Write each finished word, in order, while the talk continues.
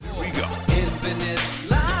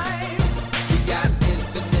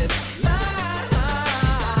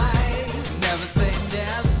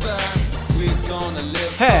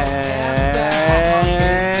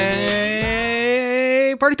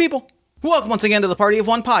Party people! Welcome once again to the Party of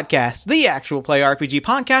One podcast, the actual play RPG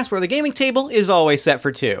podcast where the gaming table is always set for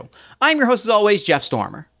two. I'm your host as always, Jeff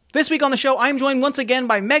Stormer. This week on the show, I'm joined once again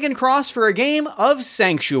by Megan Cross for a game of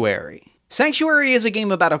Sanctuary. Sanctuary is a game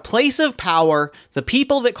about a place of power, the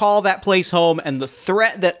people that call that place home, and the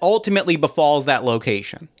threat that ultimately befalls that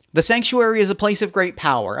location. The Sanctuary is a place of great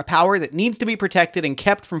power, a power that needs to be protected and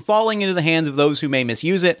kept from falling into the hands of those who may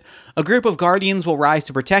misuse it. A group of guardians will rise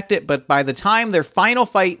to protect it, but by the time their final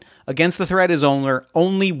fight against the threat is over,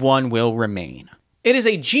 only one will remain. It is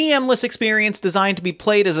a GM-less experience designed to be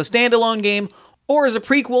played as a standalone game, or as a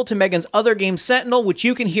prequel to Megan's other game, Sentinel, which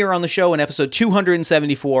you can hear on the show in episode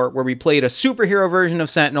 274, where we played a superhero version of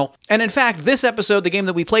Sentinel. And in fact, this episode, the game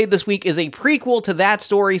that we played this week, is a prequel to that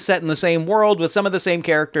story set in the same world with some of the same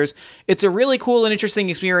characters. It's a really cool and interesting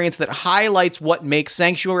experience that highlights what makes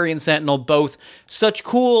Sanctuary and Sentinel both such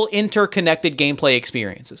cool, interconnected gameplay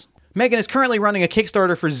experiences. Megan is currently running a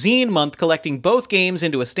Kickstarter for Zine Month, collecting both games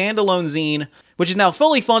into a standalone zine, which is now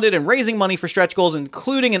fully funded and raising money for stretch goals,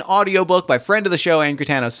 including an audiobook by friend of the show,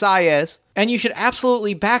 Angritano Saez. And you should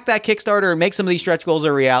absolutely back that Kickstarter and make some of these stretch goals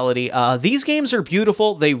a reality. These games are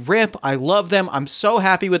beautiful. They rip. I love them. I'm so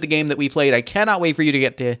happy with the game that we played. I cannot wait for you to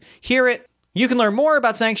get to hear it. You can learn more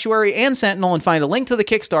about Sanctuary and Sentinel and find a link to the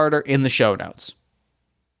Kickstarter in the show notes.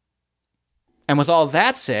 And with all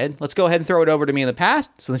that said, let's go ahead and throw it over to me in the past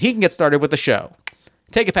so that he can get started with the show.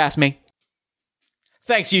 Take it past me.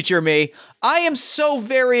 Thanks, future me. I am so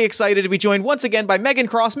very excited to be joined once again by Megan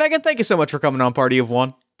Cross. Megan, thank you so much for coming on Party of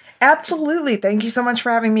One. Absolutely. Thank you so much for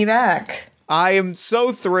having me back. I am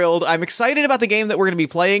so thrilled. I'm excited about the game that we're going to be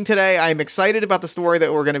playing today. I'm excited about the story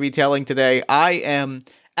that we're going to be telling today. I am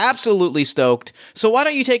absolutely stoked. So why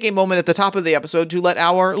don't you take a moment at the top of the episode to let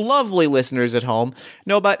our lovely listeners at home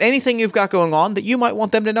know about anything you've got going on that you might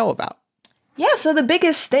want them to know about. Yeah, so the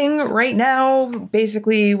biggest thing right now,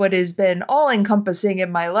 basically what has been all-encompassing in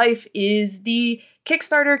my life, is the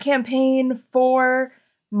Kickstarter campaign for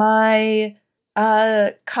my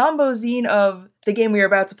combo zine of the game we are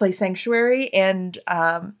about to play, Sanctuary, and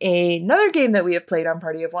another game that we have played on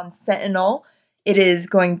Party of One, Sentinel. It is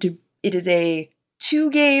a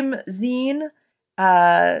 2-game zine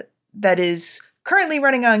that is currently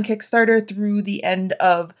running on Kickstarter through the end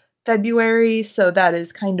of February, so that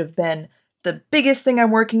has kind of been the biggest thing I'm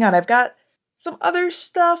working on. I've got some other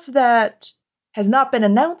stuff that has not been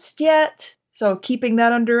announced yet, so keeping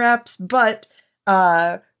that under wraps, but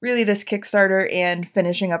really this Kickstarter and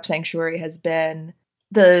finishing up Sanctuary has been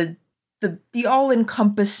the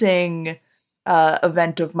all-encompassing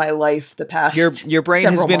event of my life the past Your brain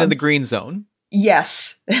has been months. in the green zone.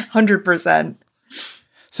 Yes, 100%.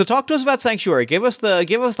 So talk to us about Sanctuary. Give us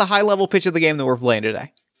the high-level pitch of the game that we're playing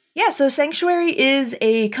today. Yeah, so Sanctuary is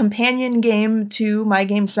a companion game to my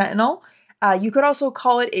game Sentinel. You could also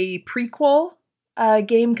call it a prequel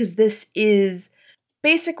game, because this is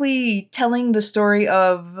basically telling the story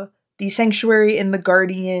of the Sanctuary and the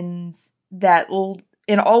Guardians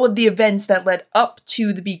in all of the events that led up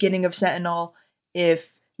to the beginning of Sentinel.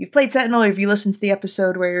 If you've played Sentinel, or if you listened to the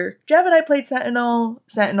episode where Jeff and I played Sentinel,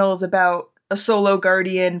 Sentinel is about a solo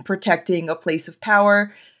Guardian protecting a place of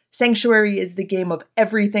power. Sanctuary is the game of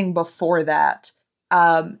everything before that.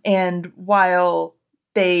 And while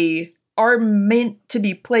they are meant to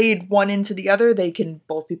be played one into the other, they can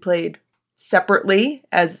both be played separately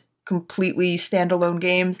as completely standalone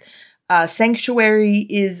games. Sanctuary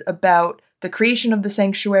is about the creation of the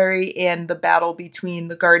Sanctuary and the battle between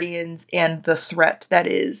the Guardians and the threat that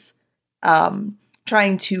is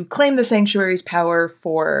trying to claim the Sanctuary's power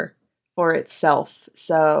for itself.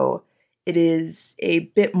 So it is a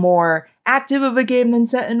bit more active of a game than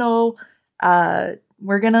Sentinel.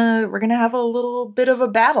 We're gonna have a little bit of a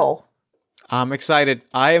battle. I'm excited.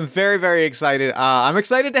 I am very, very excited. I'm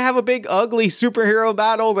excited to have a big, ugly superhero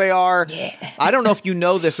battle. They are. Yeah. I don't know if you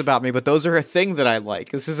know this about me, but those are a thing that I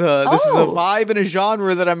like. This is a vibe and a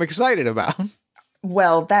genre that I'm excited about.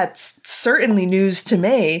 Well, that's certainly news to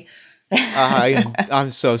me. I'm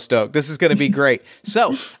so stoked. This is going to be great.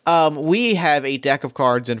 So, we have a deck of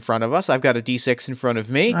cards in front of us. I've got a D6 in front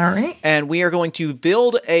of me. All right. And we are going to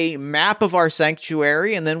build a map of our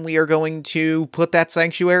sanctuary, and then we are going to put that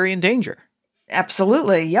sanctuary in danger.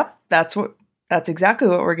 Absolutely. Yep. That's exactly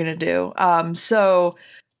what we're going to do. So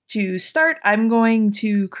to start, I'm going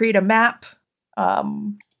to create a map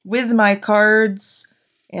with my cards,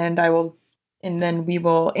 and then we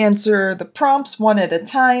will answer the prompts one at a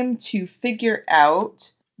time to figure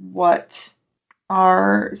out what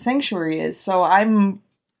our sanctuary is. So I'm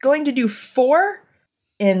going to do 4,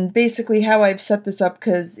 and basically how I've set this up,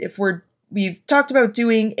 because we've talked about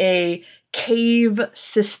doing a cave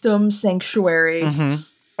system sanctuary. Mm-hmm.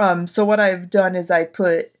 So what I've done is I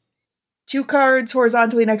put 2 cards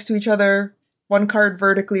horizontally next to each other, 1 card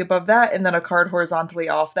vertically above that, and then a card horizontally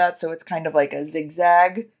off that. So it's kind of like a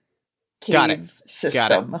zigzag cave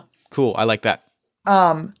system. Got it. Cool. I like that.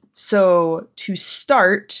 So to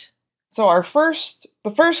start,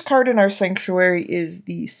 the first card in our sanctuary is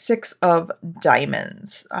the 6 of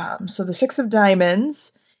Diamonds. So the 6 of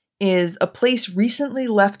Diamonds is a place recently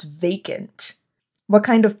left vacant. What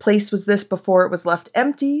kind of place was this before it was left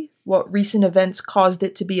empty? What recent events caused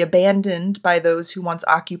it to be abandoned by those who once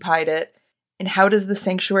occupied it? And how does the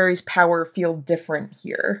sanctuary's power feel different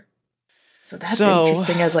here? So that's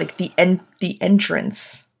interesting as like the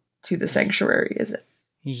entrance to the sanctuary, is it?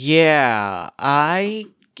 Yeah, I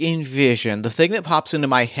envision the thing that pops into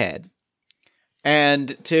my head,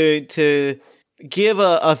 and to give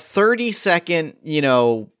a 30-second,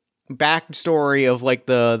 backstory of like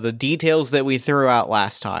the details that we threw out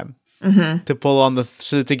last time, to pull on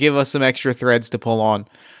to give us some extra threads to pull on.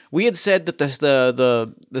 We had said that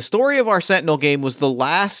the story of our Sentinel game was the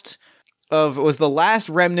last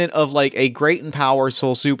remnant of like a great and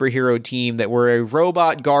powerful superhero team that were a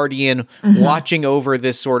robot guardian watching over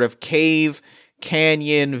this sort of cave,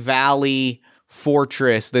 canyon, valley,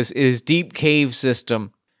 fortress. This is deep cave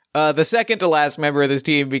system. The second to last member of this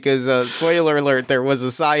team, because spoiler alert, there was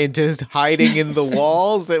a scientist hiding in the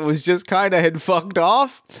walls that was just kind of had fucked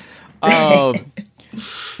off.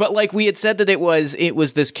 But like we had said that it was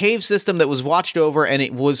this cave system that was watched over, and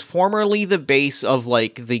it was formerly the base of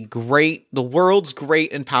like the world's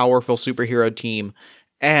great and powerful superhero team.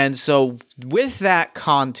 And so with that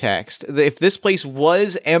context, if this place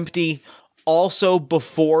was empty also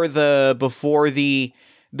before this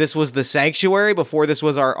was the sanctuary, before this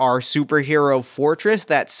was our superhero fortress,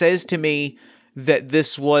 that says to me that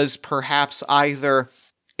this was perhaps either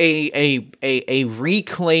a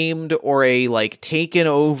reclaimed or a like taken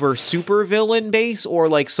over supervillain base, or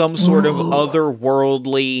like some sort of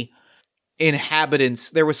otherworldly inhabitants.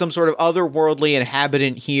 There was some sort of otherworldly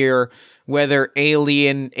inhabitant here, whether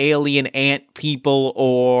alien ant people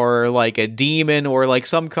or like a demon or like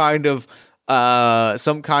some kind of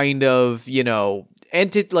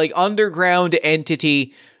entity, like underground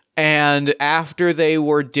entity. And after they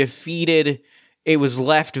were defeated, it was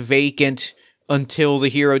left vacant until the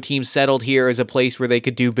hero team settled here as a place where they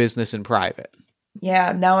could do business in private.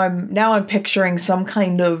 Yeah, now I'm picturing some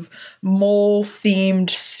kind of mole themed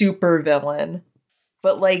supervillain.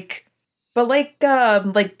 But like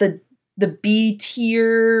the B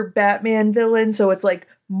tier Batman villain, so it's like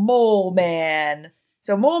Mole Man.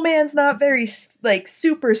 So Mole Man's not very like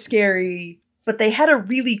super scary, but they had a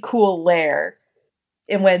really cool lair.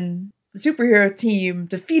 And when the superhero team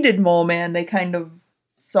defeated Mole Man, they kind of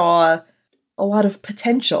saw a lot of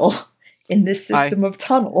potential in this system of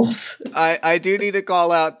tunnels. I do need to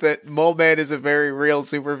call out that Mole Man is a very real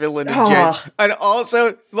supervillain and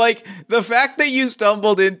also, like, the fact that you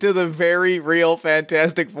stumbled into the very real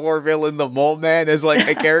Fantastic Four villain, the Mole Man, as like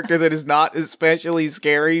a character that is not especially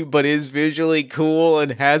scary, but is visually cool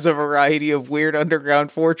and has a variety of weird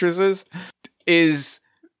underground fortresses, is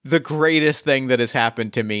the greatest thing that has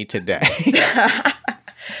happened to me today.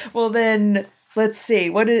 Well then, let's see.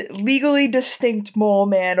 What is legally distinct Mole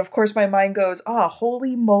Man? Of course, my mind goes,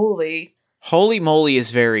 Holy Moly. Holy Moly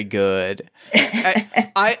is very good.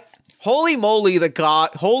 Holy Moly, the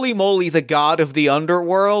god of the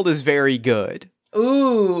underworld, is very good.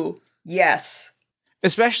 Ooh, yes.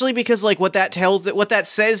 Especially because, like, what that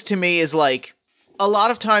says to me is, like, a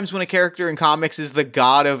lot of times when a character in comics is the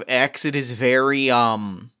god of X, it is very,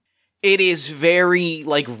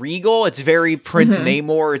 like, regal. It's very Prince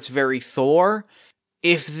Namor. It's very Thor.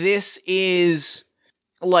 If this is,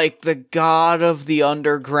 like, the god of the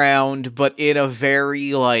underground, but in a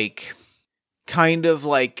very, like, kind of,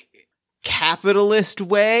 like, capitalist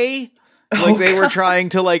way, like, they were trying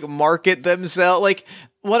to, like, market themselves, like,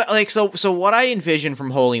 so what I envision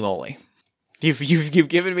from Holy Moly, you've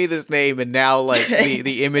given me this name, and now, like,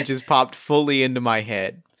 the image has popped fully into my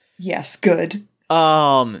head. Yes, good.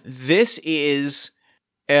 This is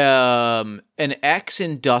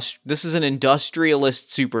this is an industrialist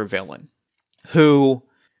supervillain who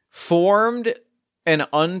formed an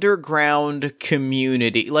underground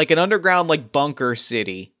community, like an underground, like, bunker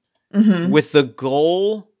city, with the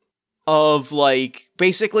goal of, like,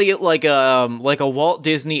 basically like a Walt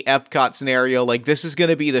Disney Epcot scenario. Like, this is going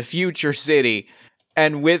to be the future city,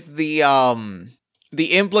 and with the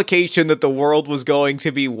implication that the world was going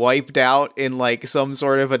to be wiped out in, like, some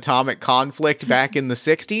sort of atomic conflict back in the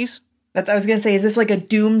 60s. I was going to say, is this like a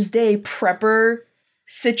doomsday prepper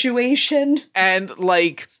situation? And,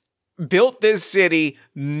 like, built this city.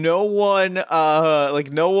 No one,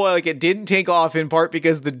 it didn't take off in part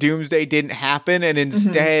because the Doomsday didn't happen, and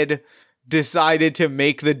instead decided to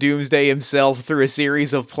make the Doomsday himself through a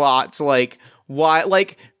series of plots. Like, why?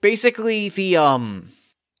 Like, basically the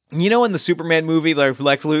you know, in the Superman movie, like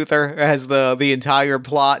Lex Luthor has the entire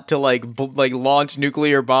plot to like launch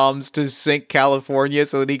nuclear bombs to sink California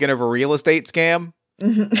so that he can have a real estate scam.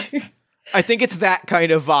 I think it's that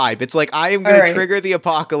kind of vibe. It's like, I am going to trigger the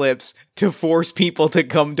apocalypse to force people to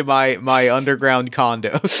come to my underground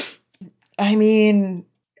condos. I mean,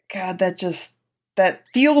 God, that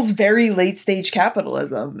feels very late stage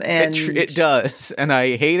capitalism, and it does, and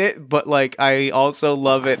I hate it. But like, I also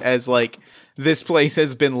love it as like, this place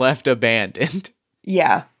has been left abandoned.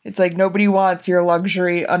 Yeah, it's like nobody wants your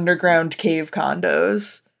luxury underground cave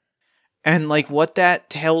condos. And like, what that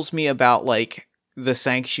tells me about like the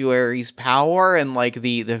Sanctuary's power and like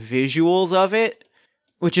the visuals of it,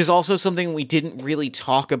 which is also something we didn't really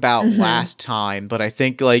talk about last time, but I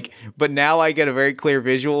think like, but now I get a very clear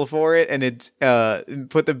visual for it, and it's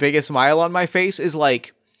put the biggest smile on my face, is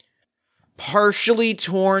like partially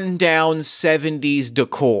torn down 70s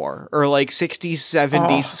decor, or like 60s,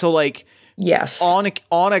 70s. So like, yes,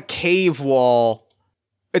 on a cave wall.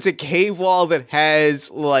 It's a cave wall that has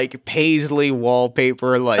like paisley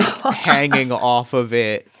wallpaper like hanging off of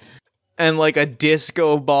it, and like a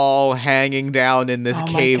disco ball hanging down in this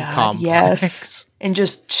cave complex. Yes, and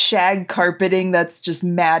just shag carpeting that's just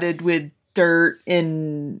matted with dirt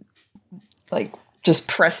and like just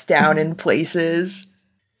pressed down in places.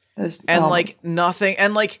 And like nothing,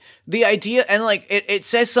 and like the idea, and like it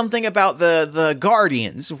says something about the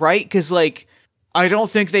Guardians, right? Because like, I don't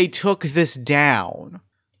think they took this down.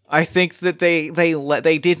 I think that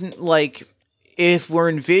they didn't, like, if we're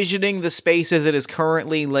envisioning the space as it is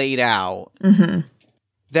currently laid out,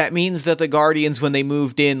 that means that the Guardians, when they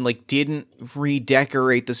moved in, like, didn't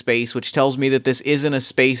redecorate the space, which tells me that this isn't a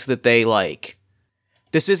space that they like.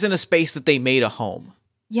 This isn't a space that they made a home.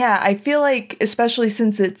 Yeah, I feel like, especially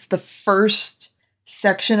since it's the first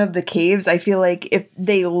section of the caves, I feel like if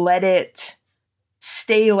they let it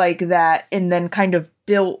stay like that and then kind of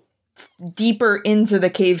built deeper into the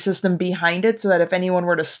cave system behind it, so that if anyone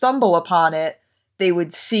were to stumble upon it, they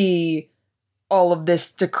would see all of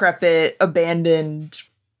this decrepit, abandoned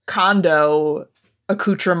condo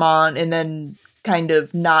accoutrement and then kind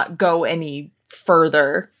of not go any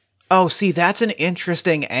further. Oh, see, that's an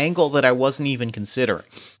interesting angle that I wasn't even considering.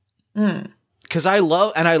 Because I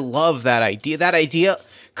love that idea. That idea,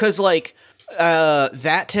 because like,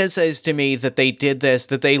 that says to me that they did this,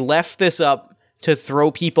 that they left this up to throw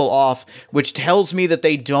people off, which tells me that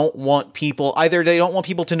they don't want people, either they don't want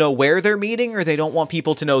people to know where they're meeting, or they don't want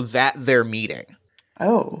people to know that they're meeting.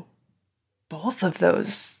 Oh, both of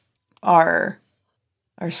those are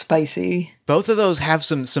spicy. Both of those have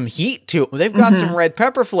some heat to them. They've got some red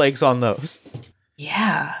pepper flakes on those.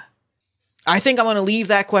 Yeah. I think I'm going to leave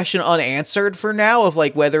that question unanswered for now, of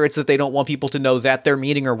like whether it's that they don't want people to know that they're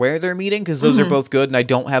meeting or where they're meeting, because those are both good, and I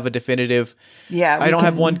don't have a definitive. Yeah, I don't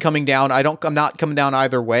have one coming down. I'm not coming down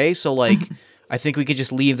either way. So like, I think we could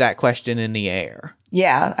just leave that question in the air.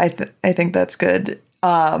 Yeah, I think that's good.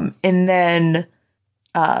 And then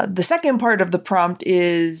the second part of the prompt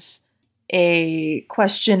is a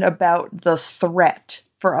question about the threat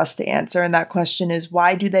for us to answer, and that question is,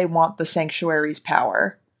 why do they want the Sanctuary's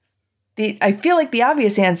power? I feel like the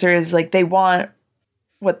obvious answer is like they want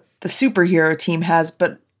what the superhero team has,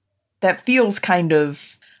 but that feels kind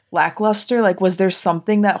of lackluster. Like, was there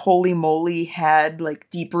something that Holy Moly had like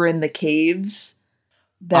deeper in the caves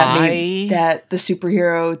that the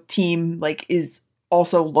superhero team like is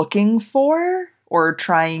also looking for or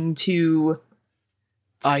trying to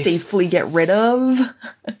safely get rid of?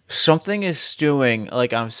 Something is stewing.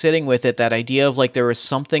 Like, I'm sitting with it, that idea of like there was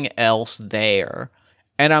something else there.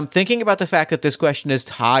 And I'm thinking about the fact that this question is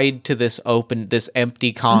tied to this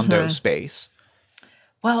empty condo space.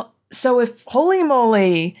 Well, so if Holy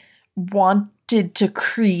Moly wanted to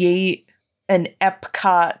create an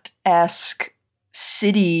Epcot-esque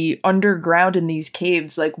city underground in these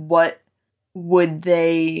caves, like, what would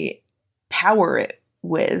they power it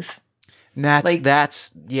with?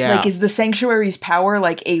 That's yeah. Like, is the Sanctuary's power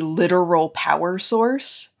like a literal power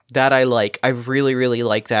source? That I like. I really, really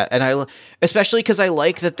like that. And especially because I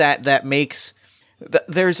like that makes,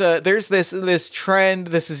 there's this trend.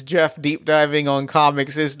 This is Jeff deep diving on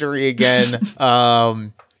comics history again.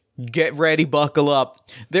 Get ready, buckle up.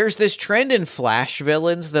 There's this trend in Flash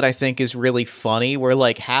villains that I think is really funny, where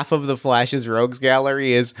like half of the Flash's rogues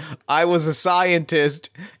gallery is, I was a scientist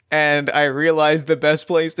and I realized the best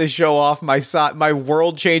place to show off my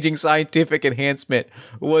world-changing scientific enhancement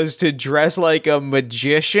was to dress like a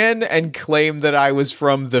magician and claim that I was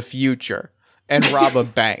from the future and rob a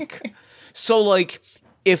bank. So, like,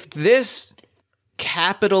 if this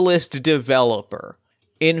capitalist developer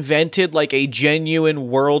invented, like, a genuine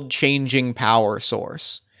world-changing power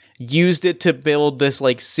source, used it to build this,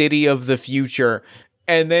 like, city of the future,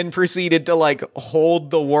 and then proceeded to, like,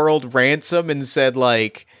 hold the world ransom and said,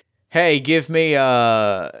 like, hey, give me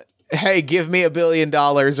 $1 billion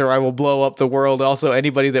or I will blow up the world. Also,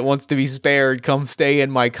 anybody that wants to be spared, come stay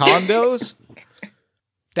in my condos.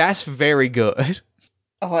 That's very good.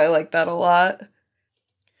 Oh, I like that a lot.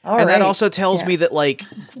 That also tells me that, like,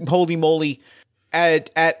 Holy Moly, at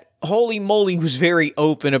Holy Moly was very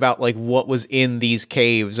open about, like, what was in these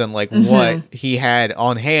caves and, like, what he had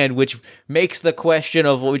on hand, which makes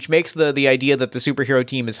the idea that the superhero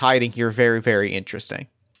team is hiding here very, very interesting.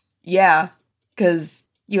 Yeah, because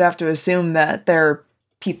you have to assume that there are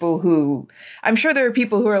people who... I'm sure there are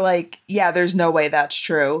people who are like, yeah, there's no way that's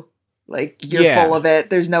true. Like, you're full of it.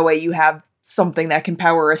 There's no way you have something that can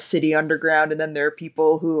power a city underground. And then there are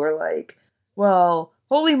people who are like, well,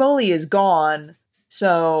 Holy Moly is gone,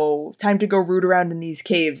 so time to go root around in these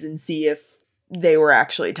caves and see if they were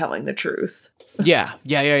actually telling the truth. Yeah.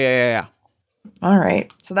 All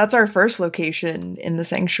right, so that's our first location in the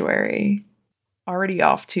sanctuary. Already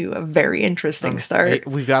off to a very interesting start.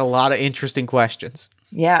 We've got a lot of interesting questions.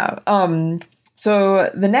 Yeah. So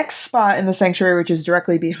the next spot in the sanctuary, which is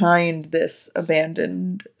directly behind this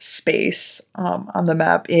abandoned space on the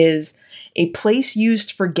map, is a place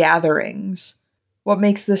used for gatherings. What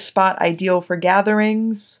makes this spot ideal for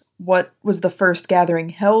gatherings? What was the first gathering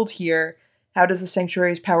held here? How does the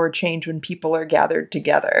sanctuary's power change when people are gathered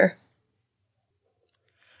together?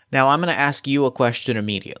 Now I'm going to ask you a question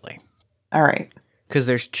immediately. All right. Because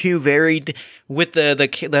there's two varied, with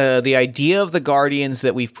the idea of the Guardians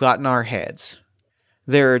that we've got in our heads,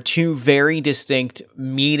 there are two very distinct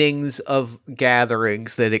meanings of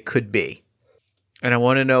gatherings that it could be. And I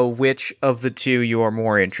want to know which of the two you are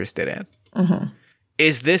more interested in. Mm-hmm.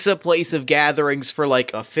 Is this a place of gatherings for,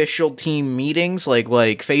 like, official team meetings,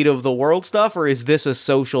 like Fate of the World stuff, or is this a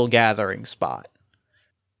social gathering spot?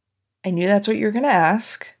 I knew that's what you were going to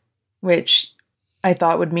ask, which I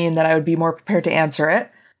thought would mean that I would be more prepared to answer it.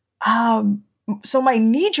 So my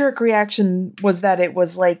knee-jerk reaction was that it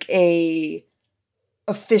was like a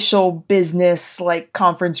official business, like,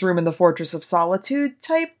 conference room in the Fortress of Solitude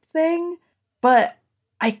type thing. But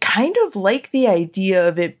I kind of like the idea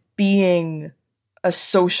of it being a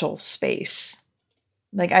social space.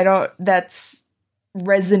 Like, that's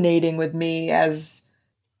resonating with me as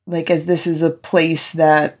this is a place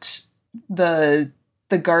that the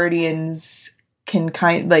Guardians can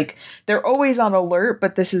they're always on alert,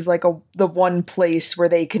 but this is like the one place where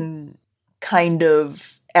they can kind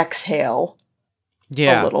of exhale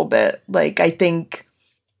a little bit. Like, I think,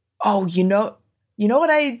 you know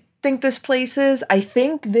what I think this place is? I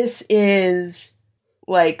think this is,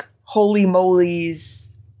 like, Holy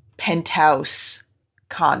Moly's penthouse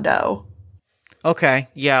condo. Okay,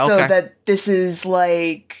 yeah, okay. So that this is,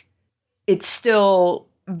 like, it's still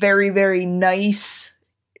very, very nice.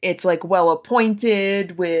 It's, like, well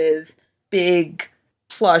appointed with big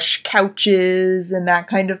plush couches and that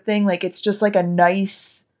kind of thing. Like, it's just, like, a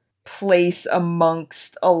nice place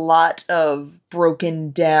amongst a lot of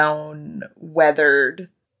broken down, weathered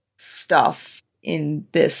stuff in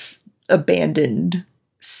this abandoned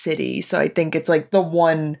city. So I think it's, like, the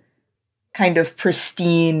one kind of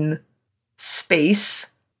pristine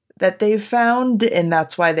space that they've found, and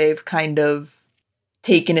that's why they've kind of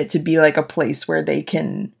taken it to be, like, a place where they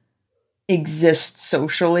can exist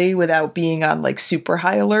socially without being on, like, super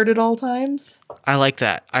high alert at all times. I like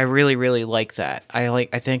that. I really, really like that. I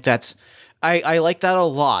think that's, I like that a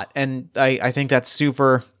lot. And I think that's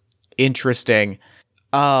super interesting.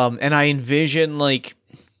 And I envision, like,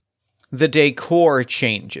 the decor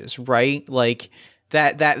changes, right? Like,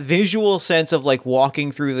 that visual sense of, like,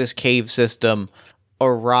 walking through this cave system,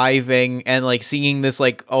 arriving and, like, seeing this,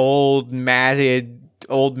 like, old matted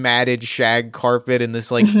shag carpet and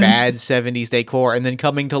this, like, bad 70s decor, and then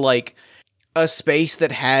coming to, like, a space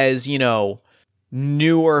that has, you know,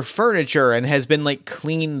 newer furniture and has been, like,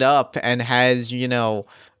 cleaned up and has, you know,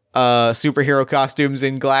 superhero costumes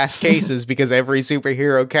in glass cases, because every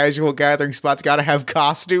superhero casual gathering spot's gotta have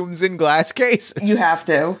costumes in glass cases. You have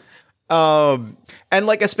to. And,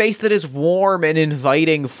 like, a space that is warm and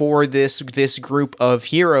inviting for this group of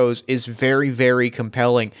heroes is very, very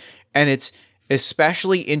compelling. And it's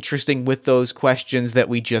especially interesting with those questions that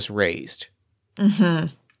we just raised. Mm-hmm.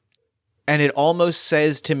 And it almost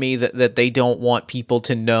says to me that they don't want people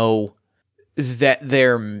to know that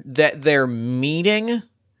they're meeting,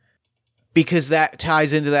 because that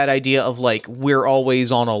ties into that idea of like, we're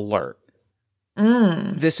always on alert.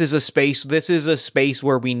 This is a space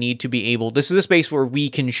where we need to be able, this is a space where we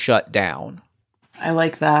can shut down. I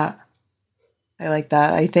like that.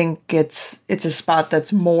 I think it's a spot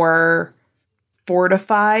that's more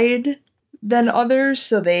fortified than others,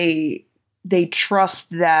 so they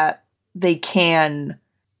trust that they can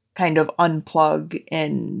kind of unplug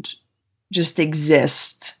and just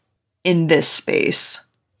exist in this space.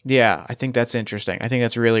 Yeah, I think that's interesting. I think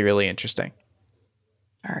that's really, really interesting.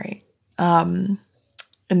 All right. And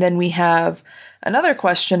then we have another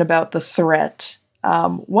question about the threat.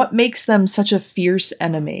 What makes them such a fierce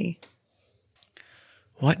enemy?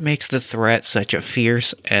 What makes the threat such a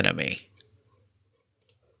fierce enemy?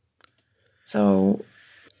 So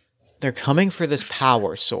they're coming for this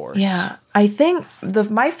power source. Yeah, I think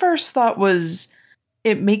my first thought was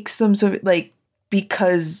it makes them so, like,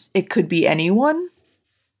 because it could be anyone.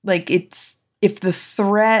 Like, it's, if the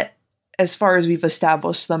threat, as far as we've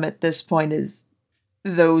established them at this point, is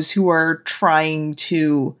those who are trying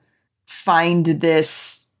to find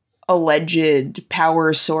this alleged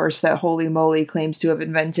power source that Holy Moly claims to have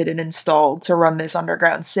invented and installed to run this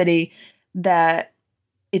underground city, that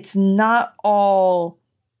it's not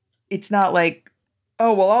like,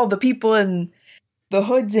 oh, well, all the people in the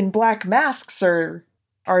hoods and black masks are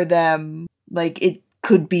them. Like, it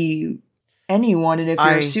could be anyone, and if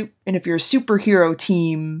you're a superhero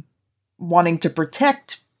team wanting to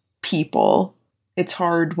protect people, it's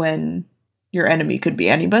hard when your enemy could be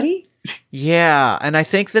anybody. Yeah, and I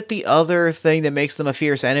think that the other thing that makes them a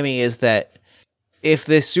fierce enemy is that if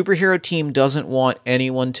this superhero team doesn't want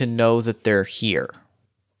anyone to know that they're here,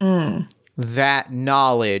 that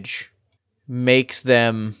knowledge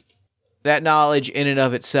in and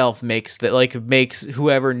of itself makes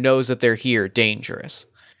whoever knows that they're here dangerous.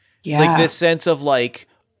 Yeah. Like this sense of like,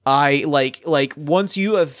 once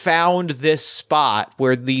you have found this spot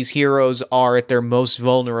where these heroes are at their most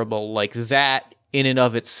vulnerable, like that in and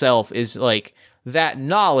of itself is like, that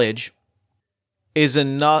knowledge is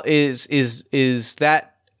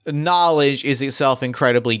that knowledge is itself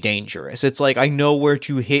incredibly dangerous. It's like, I know where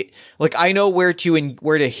to hit, like I know where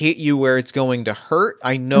to hit you where it's going to hurt.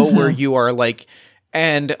 I know where you are, like,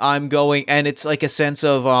 and I'm going, and it's like a sense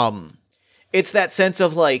of it's that sense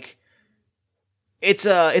of like, it's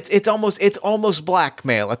almost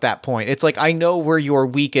blackmail at that point. It's like, I know where you're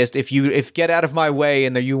weakest. If get out of my way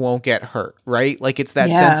and then you won't get hurt, right? Like it's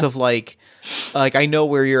that sense of like I know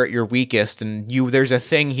where you're at your weakest, and there's a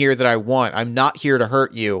thing here that I want. I'm not here to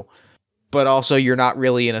hurt you, but also you're not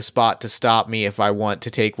really in a spot to stop me if I want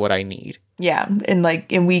to take what I need. Yeah,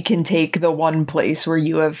 and we can take the one place where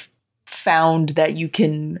you have found that you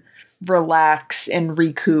can relax and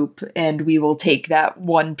recoup, and we will take that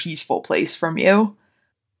one peaceful place from you.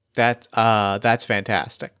 That's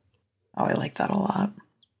fantastic. Oh, I like that a lot.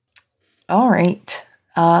 All right.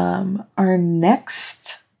 Our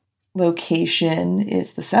next location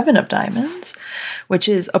is the Seven of Diamonds, which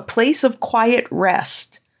is a place of quiet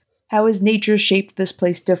rest. How has nature shaped this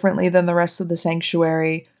place differently than the rest of the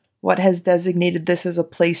sanctuary? What has designated this as a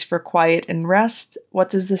place for quiet and rest?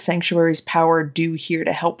 What does the sanctuary's power do here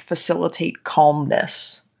to help facilitate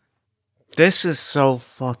calmness? This is so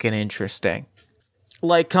fucking interesting.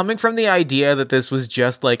 Like, coming from the idea that this was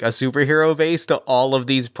just like a superhero base to all of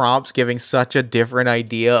these prompts giving such a different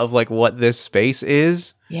idea of like what this space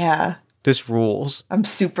is. Yeah. This rules. I'm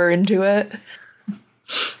super into it.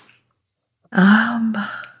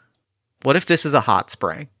 What if this is a hot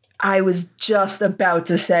spring? I was just about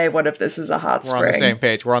to say, what if this is a hot spring? We're on the same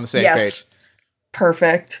page. Page.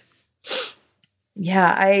 Perfect.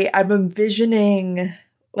 Yeah, I'm envisioning,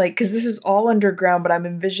 like, because this is all underground, but I'm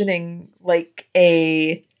envisioning, like,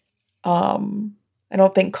 I don't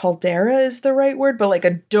think caldera is the right word, but, like,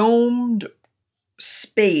 a domed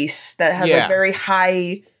space that has, like, very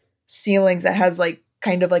high ceilings that has, like,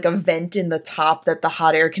 kind of, like, a vent in the top that the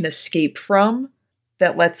hot air can escape from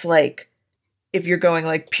that lets, like, if you're going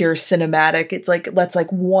like pure cinematic, it's like lets like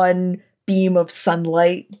one beam of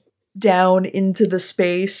sunlight down into the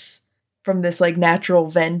space from this like natural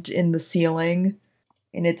vent in the ceiling.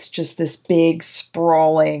 And it's just this big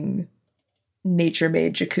sprawling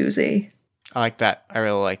nature-made jacuzzi. I like that. I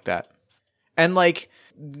really like that. And like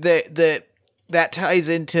that ties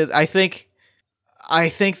into, I think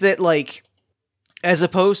that like, as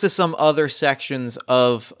opposed to some other sections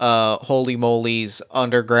of Holy Moly's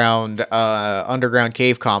underground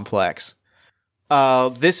cave complex,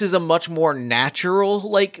 this is a much more natural,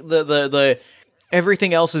 like the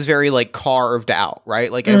everything else is very like carved out,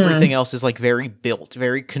 right? Like everything else is like very built,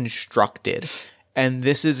 very constructed. And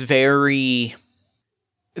this is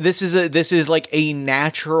like a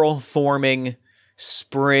natural forming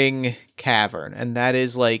spring cavern. And that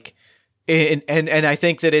is like, and I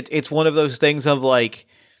think that it's one of those things of like,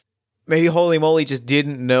 maybe Holy Moly just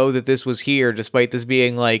didn't know that this was here, despite this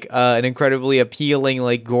being like an incredibly appealing,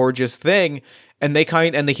 like gorgeous thing. And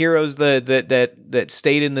the heroes that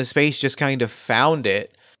stayed in the space just kind of found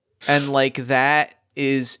it. And like, that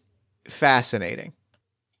is fascinating.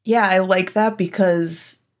 Yeah, I like that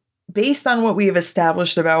because based on what we've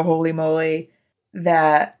established about Holy Moly,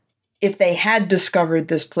 that if they had discovered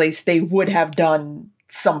this place, they would have done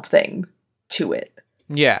something to it.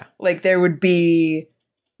 Yeah. Like there would be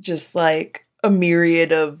just like a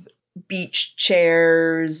myriad of beach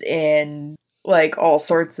chairs and like all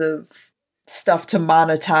sorts of stuff to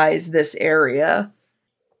monetize this area.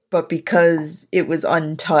 But because it was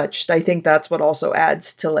untouched, I think that's what also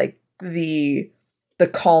adds to like the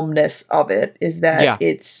calmness of it, is that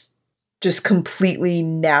it's just completely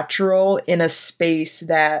natural in a space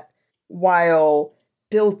that, while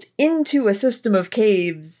built into a system of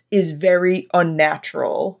caves, is very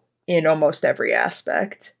unnatural in almost every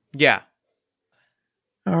aspect. Yeah.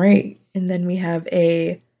 All right. And then we have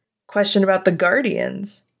a question about the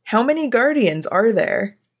Guardians. How many Guardians are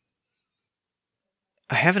there?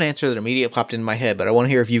 I have an answer that immediately popped in my head, but I want to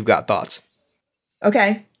hear if you've got thoughts.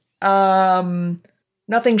 Okay.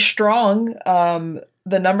 Nothing strong.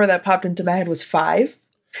 The number that popped into my head was 5.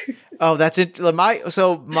 Oh, that's it.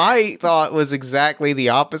 My thought was exactly the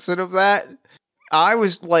opposite of that. I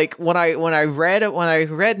was like, when I read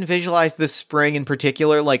and visualized this spring in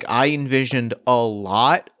particular, like I envisioned a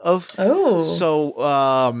lot of. Oh.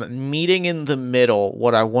 So, meeting in the middle,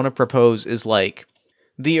 what I want to propose is like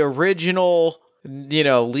the original,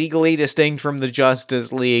 legally distinct from the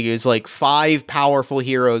Justice League, is like 5 powerful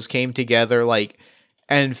heroes came together, like,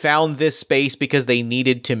 and found this space because they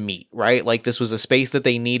needed to meet, right? Like this was a space that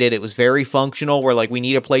they needed. It was very functional, where like we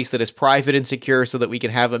need a place that is private and secure so that we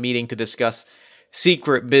can have a meeting to discuss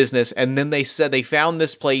secret business. And then they said they found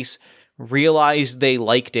this place, realized they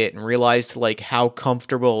liked it, and realized like how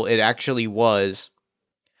comfortable it actually was,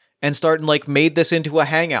 and started like made this into a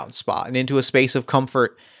hangout spot and into a space of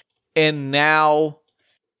comfort. And now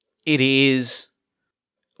it is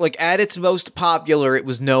like, at its most popular, it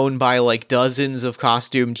was known by like dozens of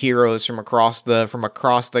costumed heroes from across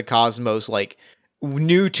the cosmos, like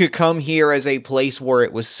knew to come here as a place where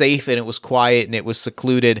it was safe and it was quiet and it was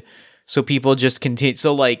secluded. So people just continue.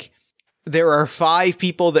 So like, there are 5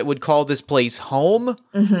 people that would call this place home,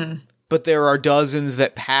 but there are dozens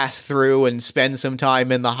that pass through and spend some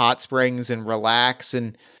time in the hot springs and relax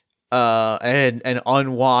and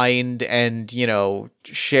unwind and,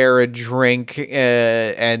 share a drink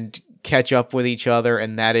and catch up with each other.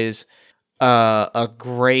 And that is a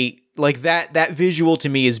great, like that visual to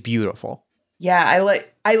me is beautiful. Yeah,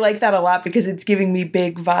 I like that a lot because it's giving me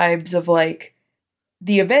big vibes of like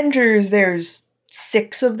the Avengers. There's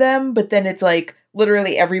 6 of them, but then it's like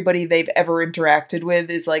literally everybody they've ever interacted with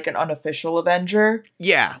is like an unofficial Avenger.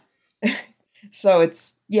 Yeah. So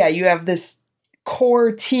it's, you have this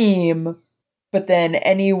core team, but then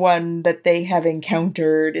anyone that they have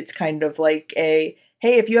encountered, it's kind of like hey,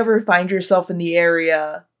 if you ever find yourself in the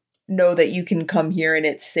area, know that you can come here and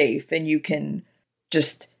it's safe and you can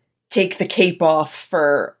just take the cape off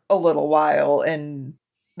for a little while and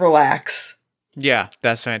relax. Yeah,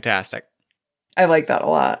 that's fantastic. I like that a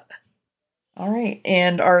lot. All right,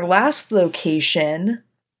 and our last location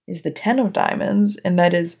is the 10 of Diamonds, and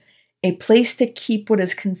that is a place to keep what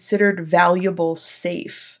is considered valuable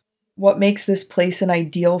safe. What makes this place an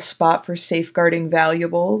ideal spot for safeguarding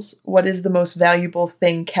valuables? What is the most valuable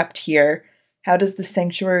thing kept here? How does the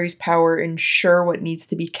sanctuary's power ensure what needs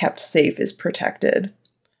to be kept safe is protected?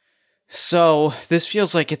 So this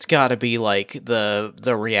feels like it's got to be like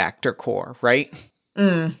the reactor core, right?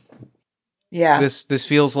 Yeah. This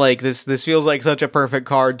feels like this feels like such a perfect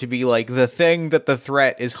card to be like the thing that the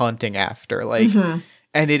threat is hunting after, like,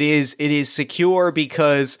 and it is secure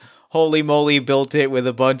because Holy Moly built it with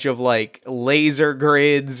a bunch of like laser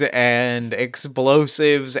grids and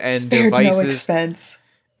explosives and spared devices. No expense.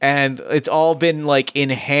 And it's all been like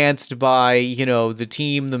enhanced by, the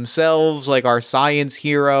team themselves, like our science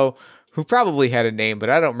hero, who probably had a name, but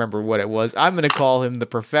I don't remember what it was. I'm going to call him the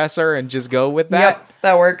Professor and just go with that. Yep,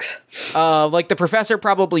 that works. Like the Professor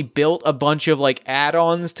probably built a bunch of like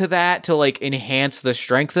add-ons to that to like enhance the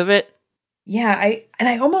strength of it. Yeah,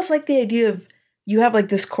 I almost like the idea of you have like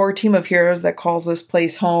this core team of heroes that calls this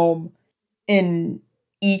place home, and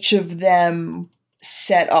each of them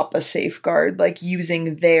set up a safeguard, like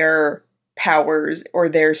using their powers or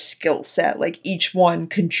their skill set. Like each one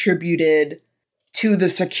contributed to the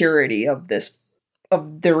security of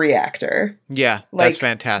the reactor. Yeah, Like, that's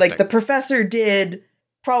fantastic. Like the professor did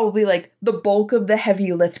probably like the bulk of the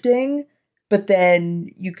heavy lifting, but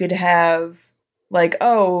then you could have like,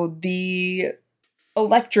 oh, the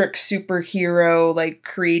electric superhero like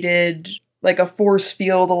created like a force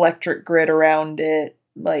field electric grid around it,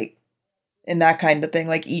 like, and that kind of thing.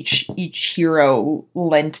 Like each hero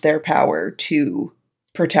lent their power to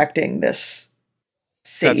protecting this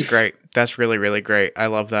safe. That's great. That's really, really great. I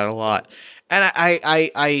love that a lot. And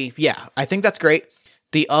I think that's great.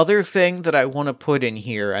 The other thing that I want to put in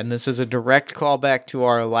here, and this is a direct callback to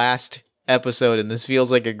our last episode, and this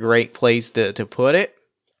feels like a great place to put it.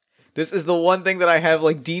 This is the one thing that I have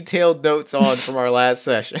like detailed notes on from our last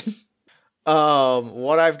session.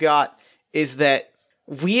 What I've got is that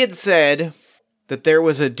we had said that there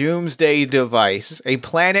was a doomsday device, a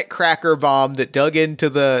planet cracker bomb that dug into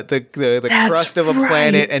the crust of a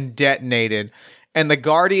planet and detonated. And the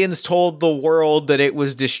Guardians told the world that it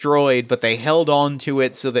was destroyed, but they held on to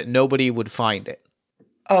it so that nobody would find it.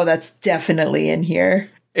 Oh, that's definitely in here.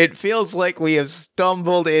 It feels like we have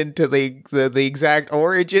stumbled into the exact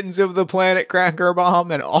origins of the planet cracker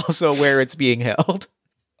bomb and also where it's being held.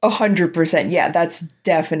 100%. Yeah, that's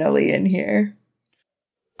definitely in here.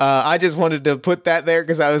 I just wanted to put that there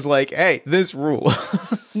because I was like, hey, this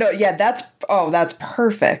rules. No, yeah, that's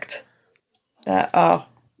perfect.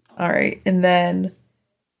 All right. And then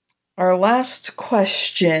our last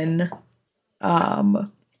question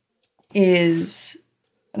is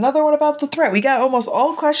another one about the threat. We got almost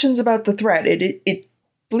all questions about the threat. It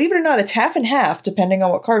believe it or not, it's half and half depending on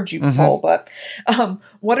what cards you pull, but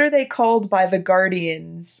what are they called by the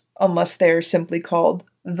Guardians unless they're simply called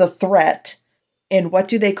the threat? And what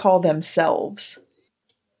do they call themselves?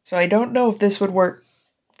 So I don't know if this would work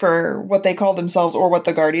for what they call themselves or what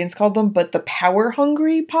the Guardians called them, but the power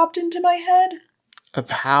hungry popped into my head. A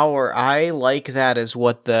power. I like that as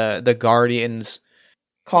what the Guardians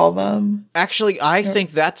call them. Actually, I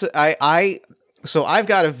think that's so I've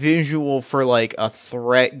got a visual for like a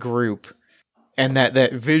threat group and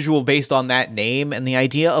that visual based on that name and the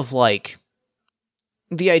idea of like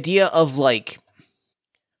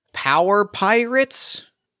power pirates.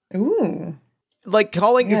 Ooh. Like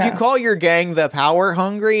if you call your gang the power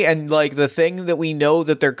hungry and like the thing that we know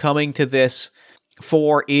that they're coming to this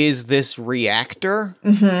for is this reactor.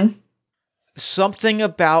 Mm-hmm. Something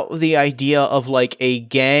about the idea of like a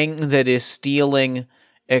gang that is stealing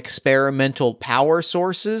experimental power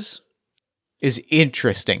sources is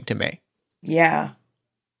interesting to me. Yeah.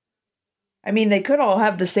 I mean, they could all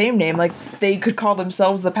have the same name. Like, they could call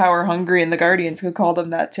themselves the Power Hungry, and the Guardians could call them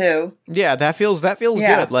that too. Yeah, that feels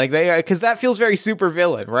good. Like because that feels very super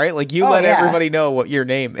villain, right? Like you let everybody know what your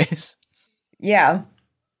name is. Yeah,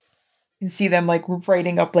 you can see them like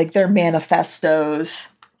writing up like their manifestos.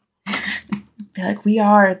 Be like, we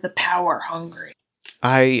are the Power Hungry.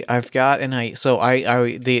 The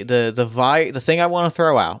thing I want to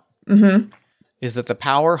throw out is that the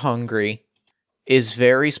Power Hungry is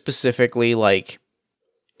very specifically like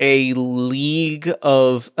a league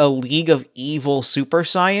of evil super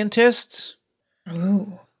scientists.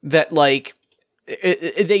 Ooh. That like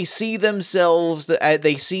they see themselves,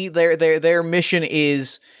 they see their mission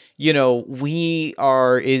is, you know, maybe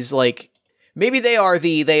they are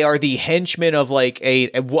the henchmen of like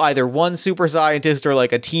either one super scientist or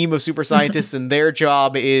like a team of super scientists and their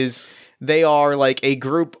job is they are like a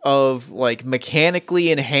group of like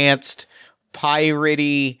mechanically enhanced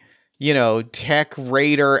piratey, you know, tech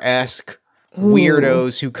raider-esque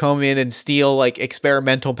weirdos who come in and steal like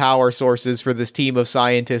experimental power sources for this team of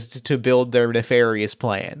scientists to build their nefarious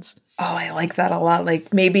plans. Oh, I like that a lot.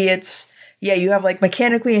 Like maybe it's, you have like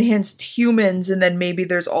mechanically enhanced humans and then maybe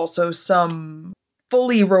there's also some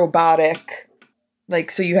fully robotic,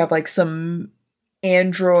 like, so you have like some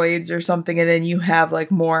androids or something and then you have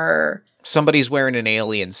like more... Somebody's wearing an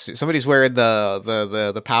alien suit. Somebody's wearing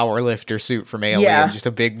the power lifter suit from Alien, just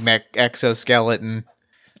a big mech exoskeleton.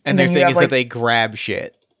 And their thing is like, that they grab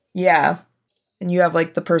shit. Yeah. And you have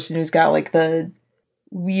like the person who's got like the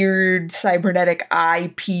weird cybernetic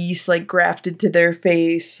eye piece like grafted to their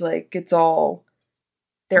face. Like it's all,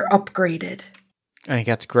 they're upgraded. I think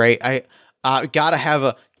that's great. I gotta have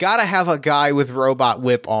a guy with robot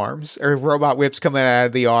whip arms or robot whips coming out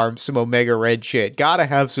of the arms, some Omega Red shit. Gotta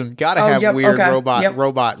have weird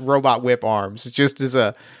robot whip arms. It's just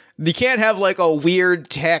you can't have like a weird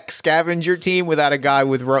tech scavenger team without a guy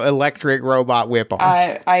with electric robot whip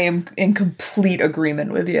arms. I am in complete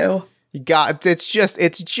agreement with you. It's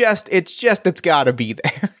gotta be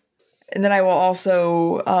there. And then I will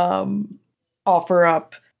also offer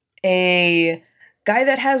up a guy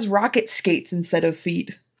that has rocket skates instead of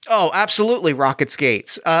feet. Oh, absolutely, rocket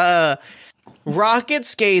skates. Rocket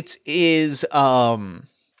skates is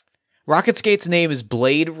Rocket skates' name is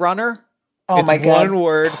Blade Runner. Oh it's my God. one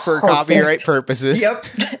word for Perfect. copyright purposes. Yep.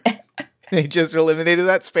 They just eliminated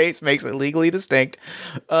that space, makes it legally distinct.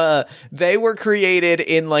 They were created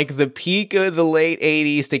in like the peak of the late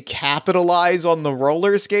 80s to capitalize on the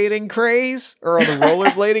roller skating craze or on the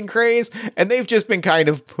rollerblading craze, and they've just been kind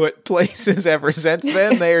of put places ever since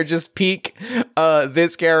then. They are just peak.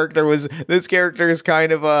 This character is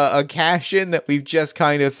kind of a cash-in that we've just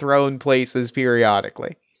kind of thrown places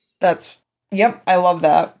periodically. Yep, I love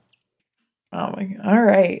that. Oh my God. All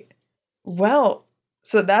right. Well,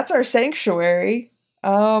 so that's our sanctuary.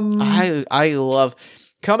 I love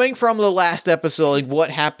coming from the last episode, like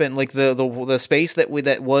what happened, like the space that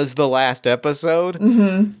was the last episode.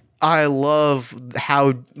 Mm-hmm. I love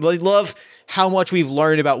how much we've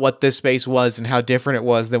learned about what this space was and how different it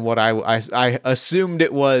was than what I assumed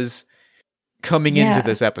it was coming into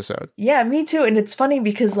this episode. Yeah, me too. And it's funny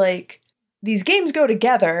because like these games go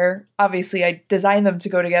together. Obviously, I designed them to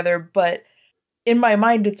go together, but in my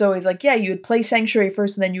mind, it's always like, yeah, you would play Sanctuary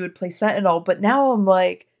first and then you would play Sentinel. But now I'm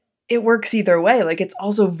like, it works either way. Like, it's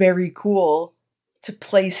also very cool to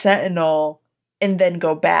play Sentinel and then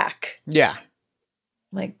go back. Yeah.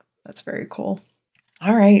 Like, that's very cool.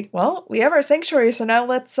 All right. Well, we have our Sanctuary, so now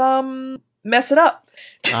let's mess it up.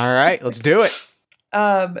 All right, let's do it.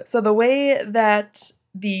 So the way that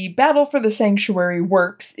the battle for the Sanctuary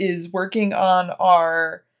works is working on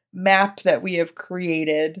our map that we have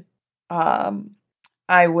created. I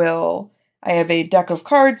have a deck of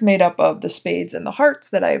cards made up of the spades and the hearts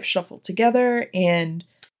that I have shuffled together, and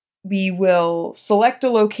we will select a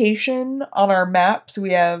location on our map. So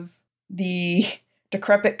we have the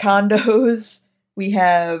decrepit condos, we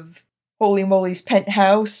have Holy Moly's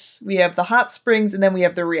penthouse, we have the hot springs, and then we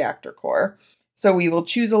have the reactor core. So we will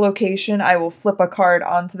choose a location. I will flip a card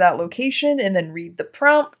onto that location and then read the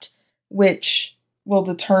prompt, which will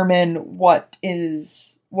determine what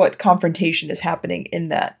confrontation is happening in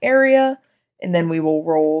that area, and then we will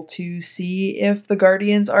roll to see if the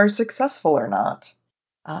Guardians are successful or not.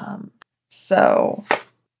 So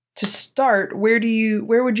to start, where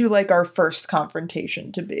would you like our first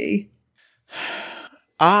confrontation to be?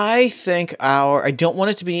 I think I don't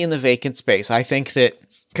want it to be in the vacant space. I think that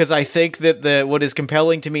what is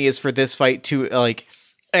compelling to me is for this fight to like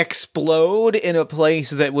explode in a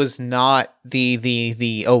place that was not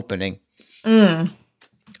the opening.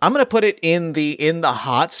 I'm going to put it in the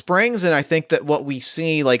hot springs, and I think that what we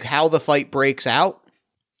see, like how the fight breaks out,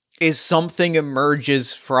 is something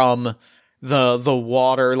emerges from the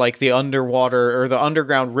water, like the underwater or the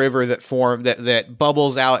underground river that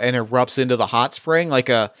bubbles out and erupts into the hot spring, like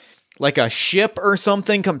a ship or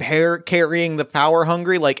something carrying the power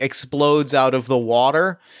hungry, like explodes out of the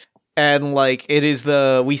water. And like it is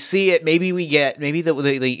we see it. Maybe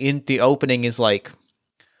the opening is like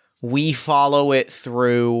we follow it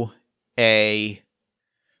through it's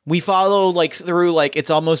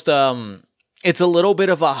almost it's a little bit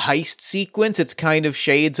of a heist sequence. It's kind of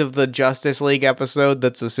shades of the Justice League episode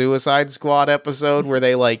that's a Suicide Squad episode where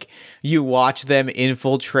they like you watch them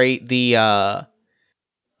infiltrate the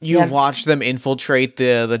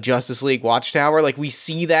Justice League watchtower. Like we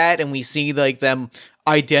see that, and we see like them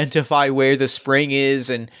identify where the spring is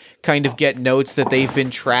and kind of get notes that they've been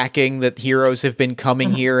tracking, that heroes have been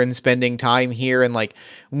coming here and spending time here. And like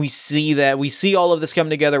we see all of this come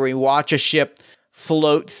together. We watch a ship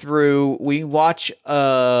float through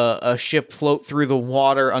a ship float through the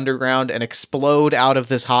water underground and explode out of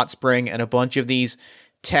this hot spring, and a bunch of these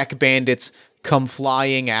tech bandits come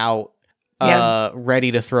flying out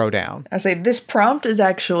ready to throw down. I say this prompt is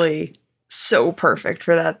actually so perfect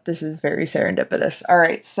for that. This is very serendipitous. All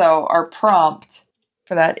right, so our prompt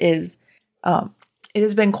for that is, it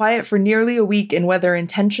has been quiet for nearly a week, and whether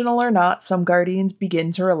intentional or not, some Guardians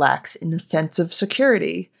begin to relax in a sense of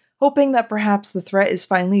security, hoping that perhaps the threat is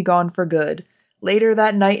finally gone for good. Later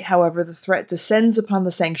that night, however, the threat descends upon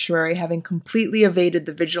the Sanctuary, having completely evaded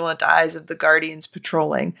the vigilant eyes of the Guardians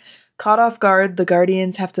patrolling. Caught off guard, the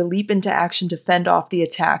Guardians have to leap into action to fend off the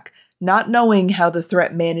attack, not knowing how the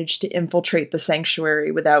threat managed to infiltrate the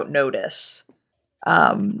Sanctuary without notice.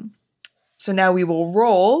 So now we will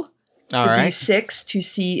roll D6 to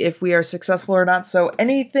see if we are successful or not. So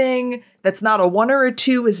anything that's not a 1 or a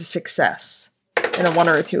 2 is a success, and a 1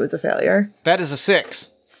 or a 2 is a failure. That is a 6.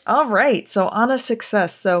 All right, so on a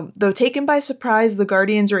success. So, though taken by surprise, the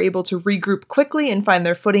Guardians are able to regroup quickly and find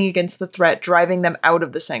their footing against the threat, driving them out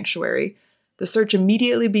of the sanctuary. The search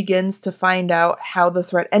immediately begins to find out how the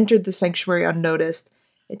threat entered the sanctuary unnoticed.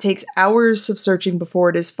 It takes hours of searching before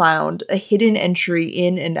it is found, a hidden entry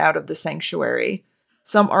in and out of the sanctuary.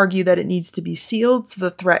 Some argue that it needs to be sealed so the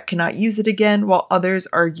threat cannot use it again, while others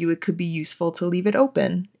argue it could be useful to leave it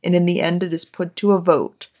open. And in the end, it is put to a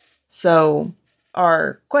vote. So,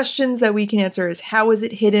 our questions that we can answer is, how is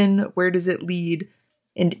it hidden? Where does it lead?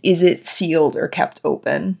 And is it sealed or kept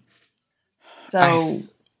open? So,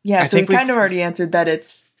 we kind of already answered that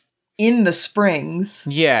it's in the springs.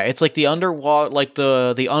 Yeah, it's like the underwater, like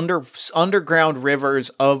the underground rivers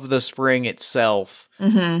of the spring itself.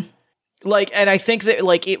 Mm-hmm. Like, and I think that,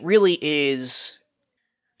 like, it really is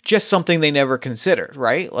just something they never considered,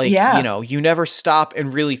 right? Like, you know, you never stop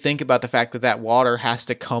and really think about the fact that water has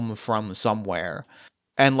to come from somewhere.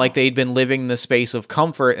 And, like, they'd been living the space of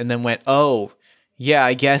comfort and then went, oh, yeah,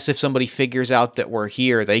 I guess if somebody figures out that we're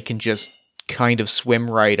here, they can just kind of swim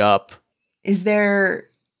right up. Is there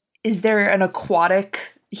an aquatic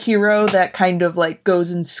hero that kind of, like,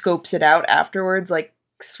 goes and scopes it out afterwards, like,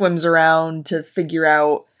 swims around to figure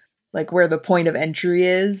out, like, where the point of entry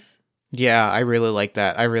is? Yeah, I really like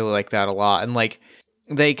that. I really like that a lot. And, like,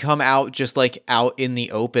 they come out just, like, out in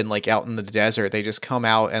the open, like, out in the desert. They just come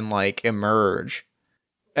out and, like, emerge.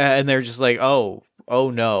 And they're just like, oh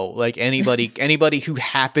no. Like, anybody who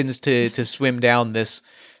happens to swim down this,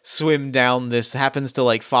 happens to,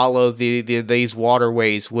 like, follow these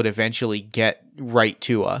waterways would eventually get right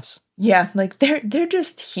to us. Yeah, like, they're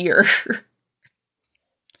just here.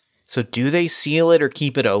 So do they seal it or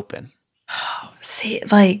keep it open? See,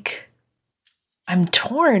 like, I'm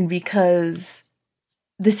torn because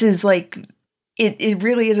this is like, it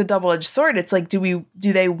really is a double-edged sword. It's like, do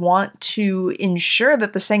they want to ensure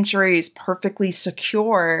that the sanctuary is perfectly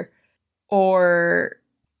secure, or,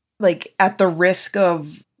 like, at the risk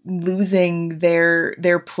of losing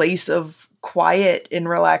their place of quiet and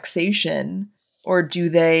relaxation? Or do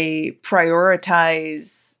they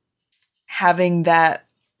prioritize having that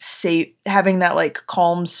like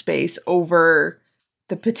calm space over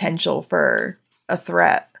the potential for a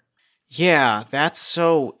threat? Yeah, that's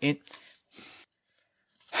so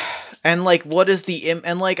and, like, what is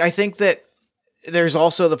and, like, I think that there's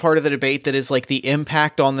also the part of the debate that is, like, the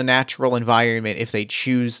impact on the natural environment if they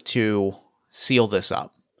choose to seal this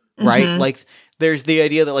up, right? Mm-hmm. Like, there's the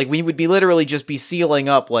idea that, like, we would be literally just be sealing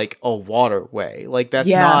up, like, a waterway. Like, that's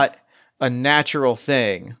not a natural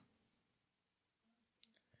thing.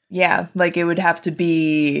 Yeah, like, it would have to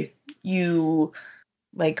be you,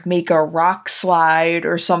 like, make a rock slide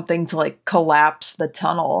or something to, like, collapse the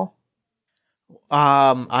tunnel.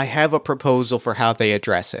 I have a proposal for how they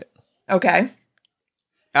address it. Okay.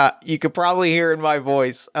 You could probably hear in my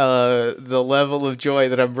voice the level of joy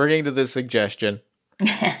that I'm bringing to this suggestion.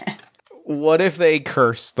 What if they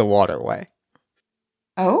curse the waterway?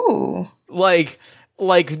 Oh. Like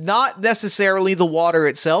not necessarily the water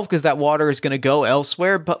itself, because that water is going to go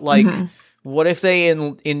elsewhere, but, like, what if they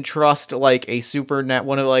entrust, like, a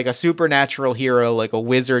supernatural hero, like a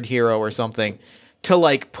wizard hero or something, to,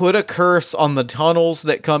 like, put a curse on the tunnels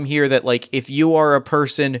that come here, that, like, if you are a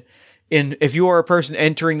person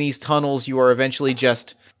entering these tunnels, you are eventually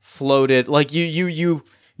just floated, like, you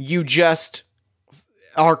just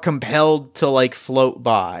are compelled to, like, float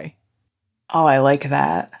by. Oh, I like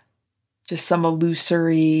that. Just some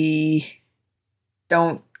illusory,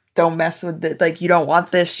 don't mess with it. Like, you don't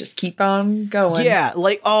want this, just keep on going. Yeah,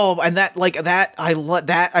 like, and that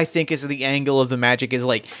I think is the angle of the magic, is,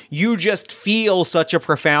 like, you just feel such a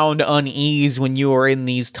profound unease when you are in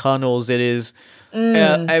these tunnels. It is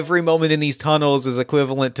every moment in these tunnels is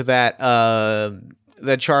equivalent to that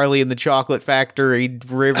the Charlie and the Chocolate Factory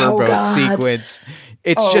riverboat sequence.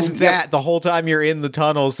 It's just that the whole time you're in the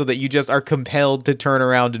tunnel, so that you just are compelled to turn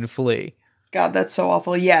around and flee. God, that's so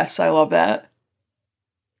awful. Yes, I love that.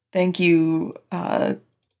 Thank you,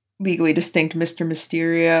 Legally Distinct Mr.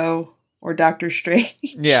 Mysterio or Doctor Strange.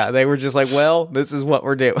 Yeah, they were just like, well, this is what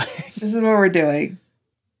we're doing. This is what we're doing.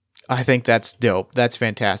 I think that's dope. That's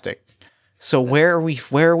fantastic. So where are we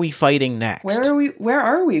fighting next? Where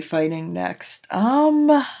are we fighting next?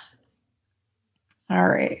 All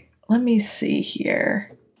right. Let me see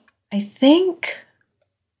here. I think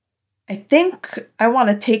I want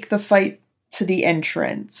to take the fight to the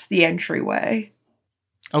entryway.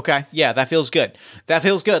 Okay, yeah, that feels good.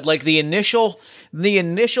 Like, the initial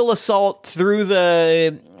assault through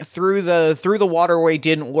the waterway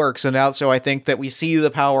didn't work. So I think that we see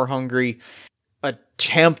the power hungry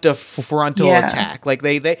attempt a frontal attack. Like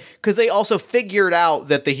they because they also figured out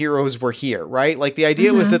that the heroes were here, right? Like the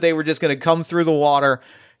idea was that they were just going to come through the water,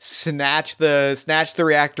 snatch the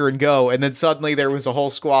reactor and go, and then suddenly there was a whole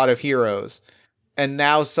squad of heroes. And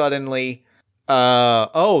now suddenly,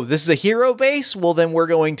 this is a hero base? Well, then we're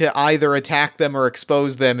going to either attack them or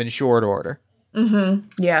expose them in short order.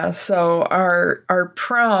 Yeah, so our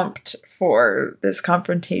prompt for this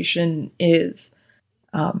confrontation is,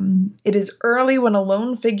 it is early when a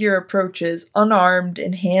lone figure approaches, unarmed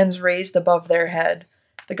and hands raised above their head.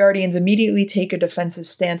 The Guardians immediately take a defensive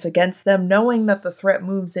stance against them, knowing that the threat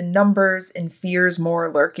moves in numbers and fears more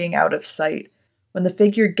lurking out of sight. When the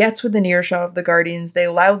figure gets within earshot of the Guardians, they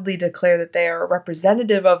loudly declare that they are a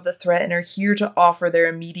representative of the threat and are here to offer their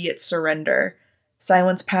immediate surrender.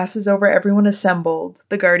 Silence passes over everyone assembled,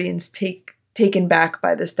 the Guardians taken back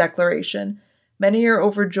by this declaration. Many are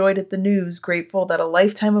overjoyed at the news, grateful that a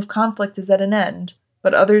lifetime of conflict is at an end,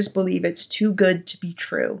 but others believe it's too good to be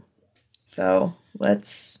true. So,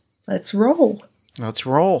 let's roll. Let's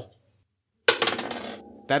roll.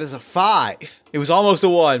 That is a 5. It was almost a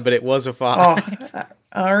 1, but it was a 5. Oh,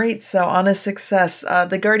 all right, so on a success,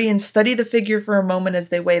 the Guardians study the figure for a moment as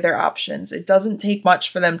they weigh their options. It doesn't take much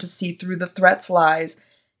for them to see through the threat's lies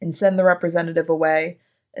and send the representative away,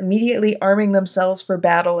 immediately arming themselves for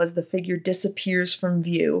battle as the figure disappears from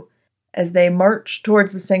view. As they march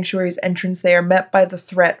towards the sanctuary's entrance, they are met by the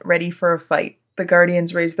threat, ready for a fight. The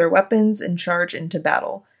Guardians raise their weapons and charge into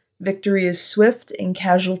battle. Victory is swift and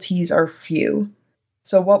casualties are few.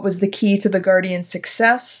 So what was the key to the Guardians'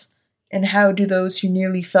 success? And how do those who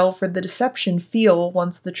nearly fell for the deception feel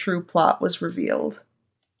once the true plot was revealed?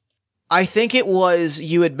 I think it was,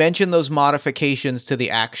 you had mentioned those modifications to the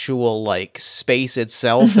actual, like, space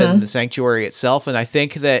itself and the sanctuary itself, and I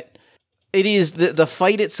think that it is, the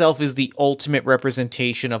fight itself is the ultimate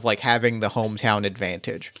representation of, like, having the hometown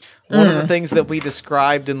advantage. One of the things that we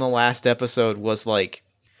described in the last episode was, like,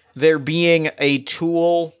 there being a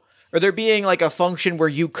tool, or there being, like, a function where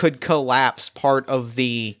you could collapse part of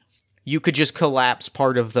the... You could just collapse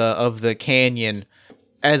part of the canyon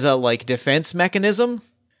as a, like, defense mechanism.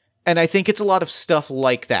 And I think it's a lot of stuff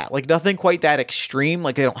like that. Like, nothing quite that extreme.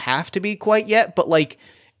 Like, they don't have to be quite yet, but, like,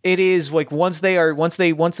 it is, like, once they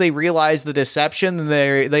realize the deception,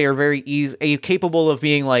 then they are very capable of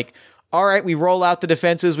being like, all right, we roll out the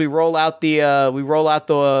defenses, we roll out the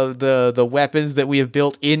weapons that we have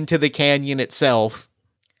built into the canyon itself.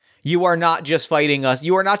 You are not just fighting us.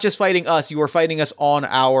 You are fighting us on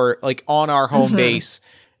our home base,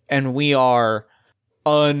 and we are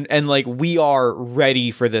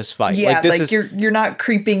ready for this fight. Yeah, you're not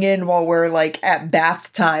creeping in while we're, like, at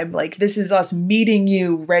bath time. Like, this is us meeting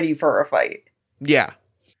you ready for a fight. Yeah.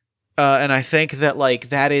 And I think that, like,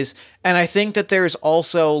 that is, and I think that there's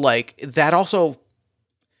also, like, that also,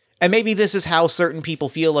 and maybe this is how certain people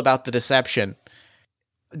feel about the deception.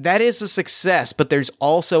 That is a success, but there's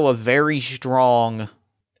also a very strong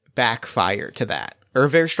backfire to that, or a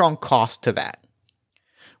very strong cost to that,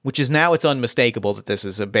 which is now it's unmistakable that this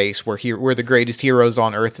is a base where the greatest heroes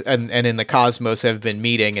on Earth and in the cosmos have been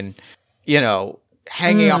meeting and, you know,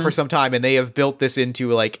 hanging out for some time, and they have built this into,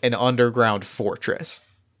 like, an underground fortress.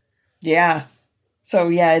 Yeah. So,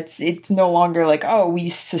 yeah, it's no longer like, oh, we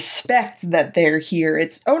suspect that they're here.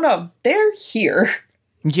 It's, oh, no, they're here.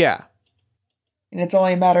 Yeah. And it's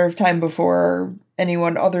only a matter of time before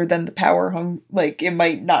anyone other than the like, it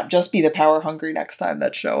might not just be the power hungry next time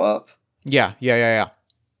that show up. Yeah.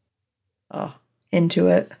 Oh, into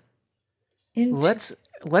it. Let's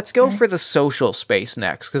go for the social space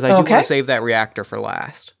next, because I do want to save that reactor for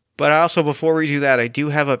last. But also, before we do that, I do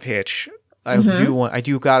have a pitch. I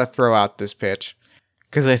do got to throw out this pitch,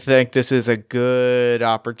 because I think this is a good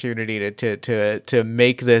opportunity to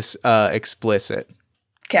make this explicit.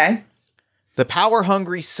 Okay. The power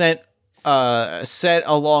hungry set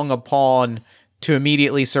along a pawn to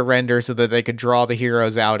immediately surrender so that they could draw the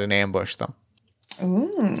heroes out and ambush them.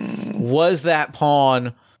 Ooh. Was that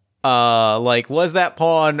pawn a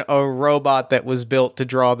robot that was built to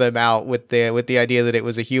draw them out with the idea that it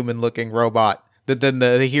was a human looking robot that then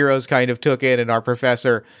the heroes kind of took in, and our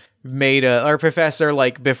professor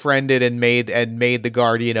like befriended and made the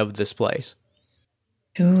guardian of this place?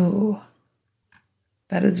 Ooh.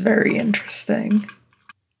 That is very interesting.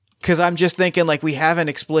 Because I'm just thinking, like, we haven't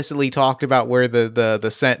explicitly talked about where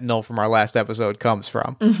the Sentinel from our last episode comes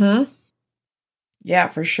from. Mm-hmm. Yeah,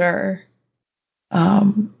 for sure.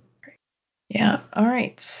 Yeah. All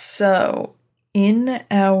right. So in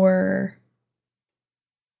our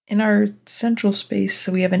central space,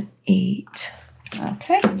 so we have an 8.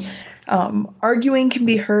 Okay. Arguing can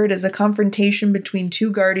be heard as a confrontation between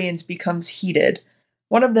two guardians becomes heated.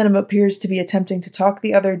 One of them appears to be attempting to talk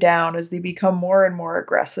the other down as they become more and more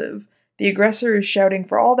aggressive. The aggressor is shouting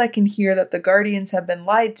for all that can hear that the Guardians have been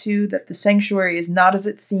lied to, that the sanctuary is not as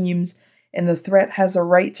it seems, and the threat has a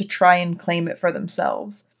right to try and claim it for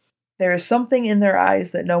themselves. There is something in their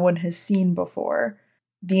eyes that no one has seen before.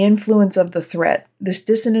 The influence of the threat. This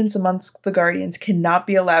dissonance amongst the Guardians cannot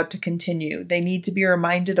be allowed to continue. They need to be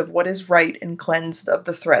reminded of what is right and cleansed of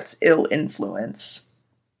the threat's ill influence.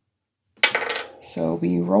 So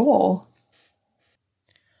we roll.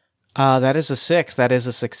 That is a 6. That is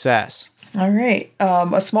a success. All right.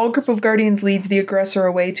 A small group of Guardians leads the aggressor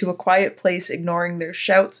away to a quiet place, ignoring their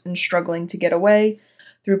shouts and struggling to get away.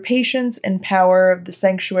 Through patience and power of the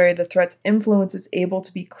sanctuary, the threat's influence is able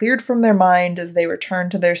to be cleared from their mind as they return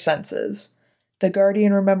to their senses. The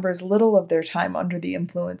Guardian remembers little of their time under the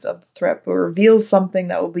influence of the threat, but reveals something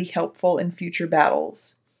that will be helpful in future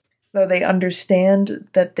battles. Though they understand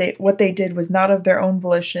that what they did was not of their own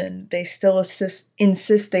volition, they still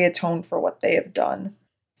insist they atone for what they have done.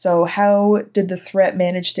 So how did the threat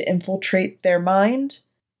manage to infiltrate their mind?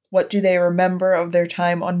 What do they remember of their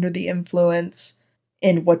time under the influence?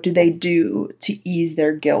 And what do they do to ease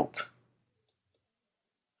their guilt?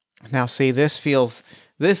 Now, see, this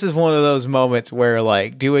is one of those moments where,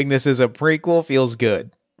 like, doing this as a prequel feels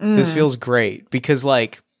good. This feels great because,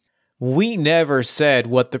 like, we never said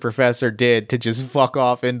what the professor did to just fuck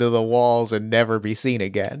off into the walls and never be seen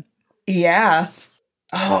again. Yeah.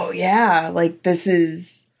 Oh, yeah. Like, this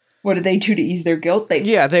is... What did they do to ease their guilt? They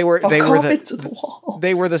were the walls.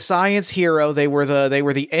 They were the science hero. They were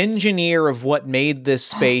the engineer of what made this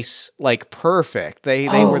space like perfect. They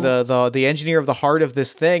were the engineer of the heart of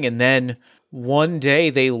this thing. And then one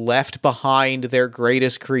day they left behind their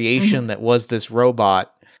greatest creation that was this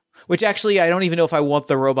robot. Which actually, I don't even know if I want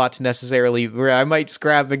the robot to necessarily. I might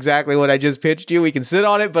scrap exactly what I just pitched you. We can sit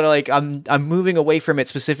on it, but like I'm moving away from it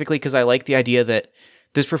specifically because I like the idea that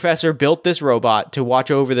this professor built this robot to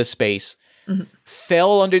watch over the space,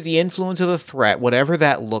 fell under the influence of the threat, whatever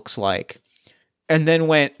that looks like, and then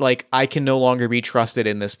went like, I can no longer be trusted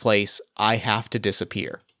in this place. I have to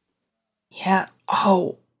disappear. Yeah.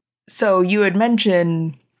 Oh, so you had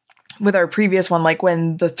mentioned with our previous one, like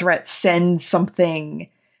when the threat sends something,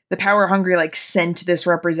 the power hungry like sent this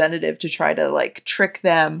representative to try to like trick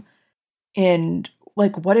them. And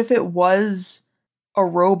like, what if it was a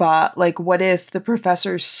robot? Like, what if the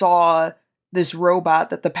professor saw this robot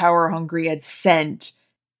that the power hungry had sent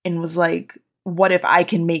and was like, what if I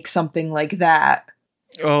can make something like that?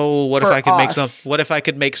 Oh, what if I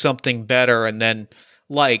could make something better? And then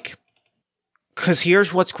like, cause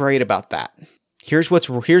here's what's great about that. Here's what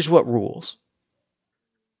rules.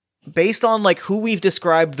 Based on like who we've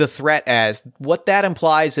described the threat as, what that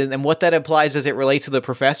implies and what that implies as it relates to the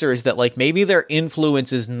professor is that like maybe their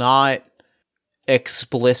influence is not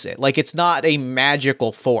explicit. Like it's not a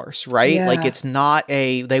magical force, right? Yeah. Like it's not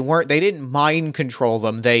they didn't mind control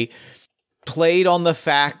them. They played on the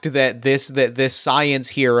fact that this science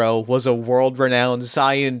hero was a world-renowned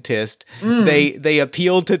scientist. They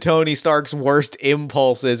appealed to Tony Stark's worst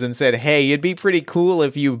impulses and said, "Hey, it'd be pretty cool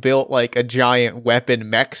if you built like a giant weapon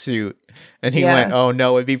mech suit." And he went, "Oh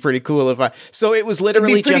no, it'd be pretty cool if I." So it was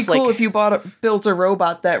literally it'd be just pretty cool like if you built a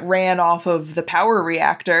robot that ran off of the power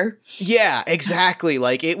reactor. Yeah, exactly.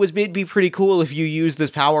 Like it'd be pretty cool if you used this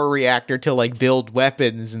power reactor to like build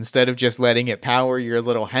weapons instead of just letting it power your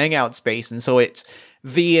little hangout space. And so it's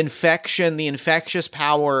the infectious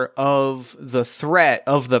power of the threat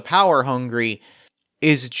of the power hungry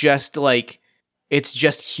is just like, it's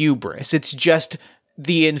just hubris. It's just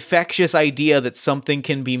the infectious idea that something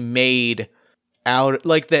can be made out,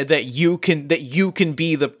 like that you can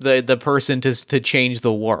be the person to change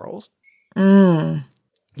the world. You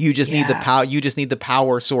just need the power. You just need the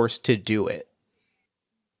power source to do it.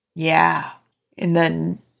 Yeah. And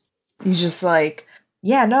then he's just like,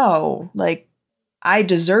 yeah, no, like I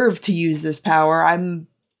deserve to use this power. I'm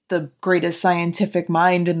the greatest scientific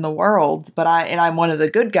mind in the world, but I'm one of the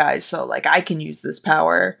good guys. So like I can use this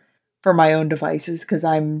power for my own devices because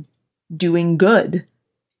I'm doing good.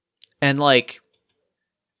 And like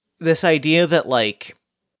this idea that what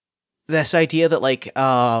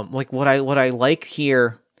I like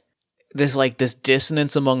here, this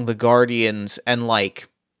dissonance among the Guardians and like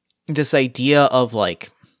this idea of like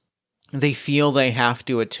they feel they have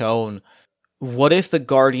to atone. What if the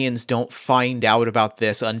Guardians don't find out about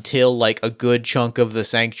this until like a good chunk of the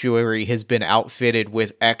sanctuary has been outfitted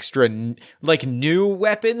with extra like new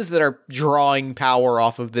weapons that are drawing power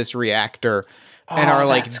off of this reactor and are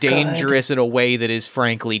like dangerous in a way that is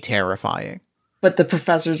frankly terrifying? But the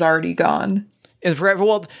professor's already gone.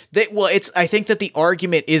 Well, it's. I think that the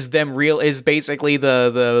argument is basically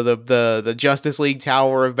the Justice League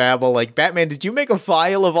Tower of Babel. Like, Batman, did you make a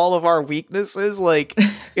file of all of our weaknesses? Like,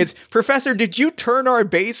 it's Professor, did you turn our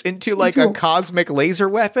base into like a cosmic laser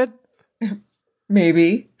weapon?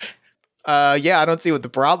 Maybe. Yeah, I don't see what the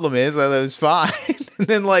problem is. That was fine. And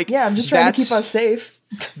then like, yeah, I'm just trying to keep us safe.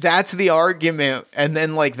 That's the argument, and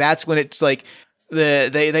then like that's when it's like.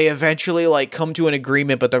 They eventually like come to an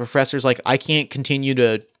agreement, but the professor's like, I can't continue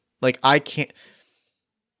to like I can't.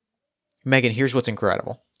 Megan, here's what's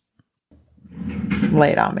incredible.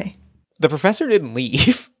 Lay it on me. The professor didn't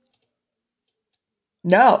leave.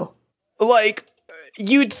 No. Like,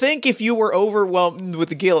 you'd think if you were overwhelmed with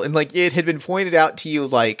the guilt and like it had been pointed out to you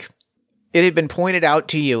like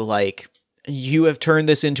you have turned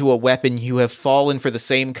this into a weapon, you have fallen for the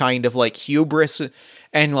same kind of like hubris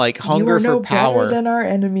and like hunger for power better than our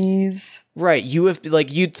enemies. Right, you have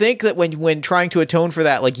like you'd think that when trying to atone for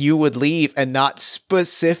that, like you would leave and not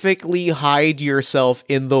specifically hide yourself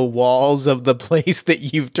in the walls of the place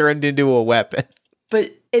that you've turned into a weapon.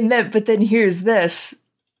 But then here's this,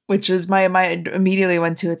 which is my mind immediately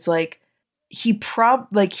went to. It's like he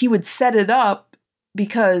would set it up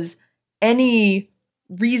because any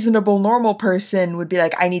reasonable normal person would be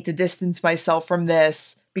like, I need to distance myself from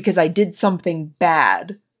this because I did something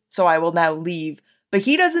bad, so I will now leave. But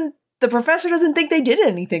the professor doesn't think they did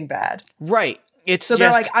anything bad. Right.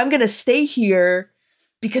 They're like, I'm going to stay here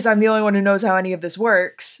because I'm the only one who knows how any of this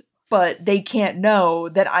works, but they can't know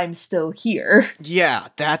that I'm still here. Yeah,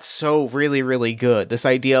 that's so really, really good. This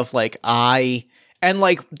idea of like, and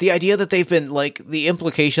like the idea that they've been like the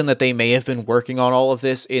implication that they may have been working on all of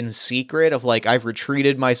this in secret of like, I've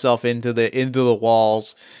retreated myself into the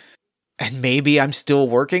walls. And maybe I'm still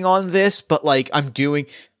working on this, but like I'm doing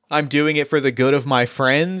it for the good of my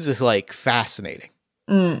friends is like fascinating.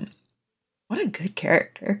 What a good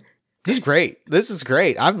character. This is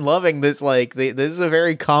great. I'm loving this. Like this is a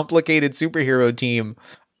very complicated superhero team.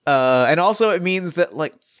 And also it means that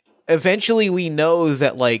like eventually we know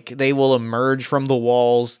that like they will emerge from the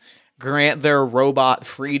walls, grant their robot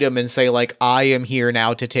freedom and say like, I am here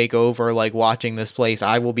now to take over, like watching this place.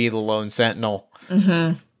 I will be the lone sentinel.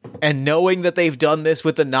 Mm-hmm. And knowing that they've done this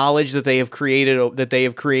with the knowledge that they have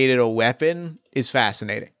created a weapon is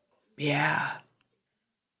fascinating. Yeah.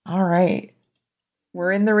 All right.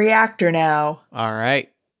 We're in the reactor now. All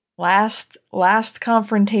right. Last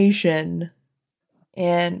confrontation.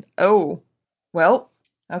 And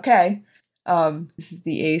okay. This is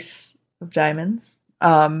the ace of diamonds.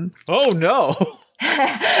 Oh no.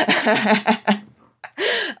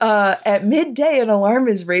 At midday, an alarm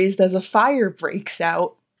is raised as a fire breaks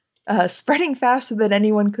out. Spreading faster than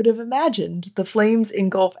anyone could have imagined. The flames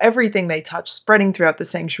engulf everything they touch, spreading throughout the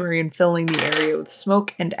sanctuary and filling the area with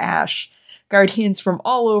smoke and ash. Guardians from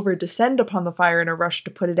all over descend upon the fire in a rush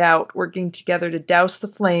to put it out, working together to douse the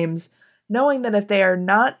flames, knowing that if they are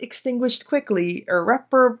not extinguished quickly,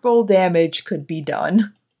 irreparable damage could be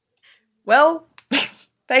done. Well,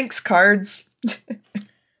 thanks, cards.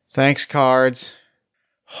 Thanks, cards.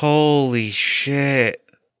 Holy shit.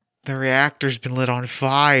 The reactor's been lit on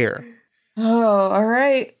fire. Oh, all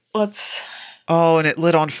right. Let's... Oh, and it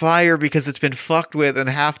lit on fire because it's been fucked with and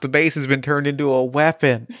half the base has been turned into a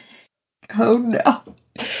weapon. Oh, no.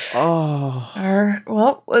 Oh. All right.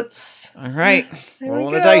 Well, let's... All right.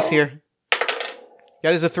 Rolling the dice here.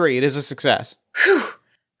 That is a 3. It is a success. Whew.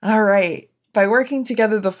 All right. By working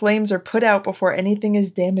together, the flames are put out before anything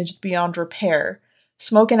is damaged beyond repair.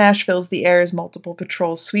 Smoke and ash fills the air as multiple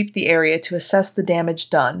patrols sweep the area to assess the damage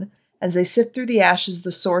done. As they sift through the ashes,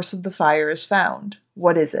 the source of the fire is found.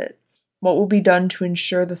 What is it? What will be done to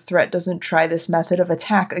ensure the threat doesn't try this method of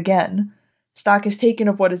attack again? Stock is taken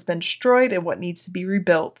of what has been destroyed and what needs to be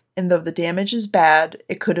rebuilt, and though the damage is bad,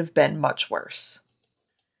 it could have been much worse.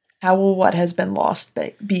 How will what has been lost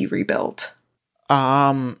be rebuilt?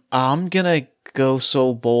 I'm gonna go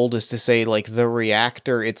so bold as to say, like, the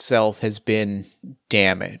reactor itself has been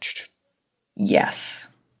damaged. Yes.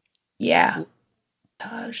 Yeah.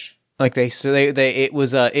 Taj. Like it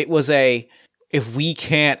was a if we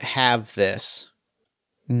can't have this,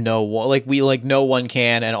 no one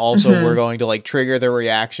can, and also we're going to like trigger the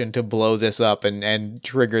reaction to blow this up and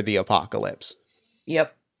trigger the apocalypse.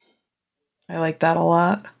 Yep. I like that a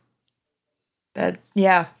lot.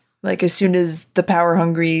 Like as soon as the power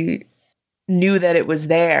hungry knew that it was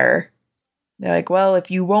there, they're like, well, if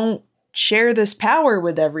you won't share this power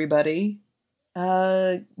with everybody,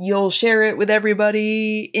 you'll share it with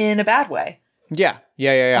everybody in a bad way. Yeah.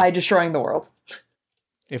 By destroying the world.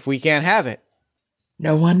 If we can't have it,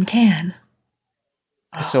 no one can.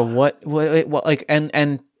 So what like,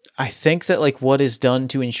 and I think that, like, what is done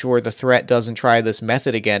to ensure the threat doesn't try this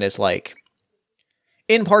method again is, like,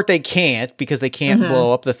 in part they can't, because they can't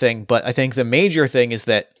blow up the thing, but I think the major thing is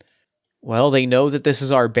that, well, they know that this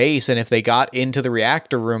is our base, and if they got into the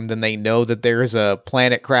reactor room, then they know that there's a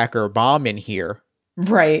planet cracker bomb in here.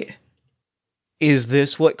 Right. Is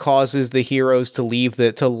this what causes the heroes to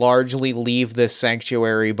largely leave this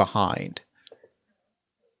sanctuary behind?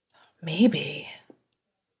 Maybe.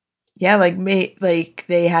 Yeah, maybe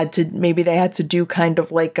they had to do kind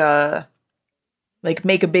of like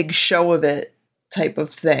make a big show of it type of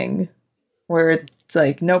thing, where it's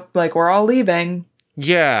like, nope, like, we're all leaving.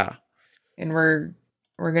 Yeah. And we're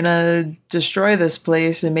gonna destroy this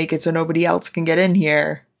place and make it so nobody else can get in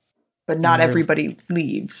here. But not everybody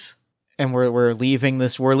leaves. And we're leaving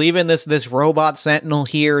this robot sentinel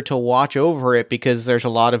here to watch over it because there's a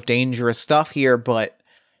lot of dangerous stuff here, but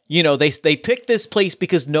you know, they picked this place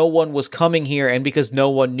because no one was coming here and because no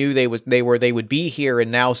one knew they would be here,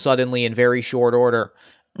 and now suddenly in very short order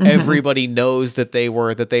everybody knows that they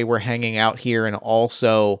were hanging out here. And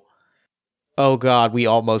also, oh god, we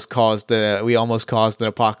almost caused an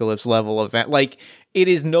apocalypse level event. Like, it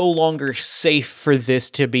is no longer safe for this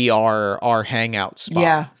to be our hangout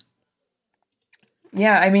spot.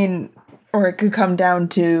 Yeah, I mean, or it could come down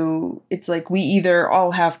to, it's like, we either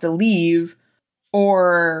all have to leave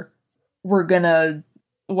or we're gonna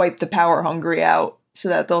wipe the power hungry out so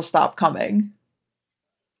that they'll stop coming.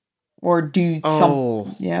 Or do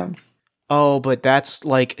some... Yeah. Oh, but that's,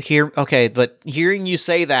 like, here... Okay, but hearing you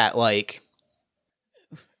say that, like...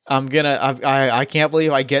 I can't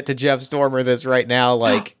believe I get to Jeff Stormer this right now.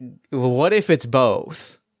 Like, what if it's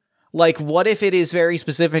both? Like, what if it is very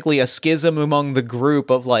specifically a schism among the group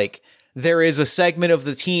of, like, there is a segment of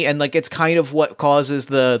the team, and, like, it's kind of what causes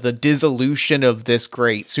the dissolution of this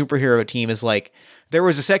great superhero team, is, like, there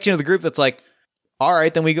was a section of the group that's like, all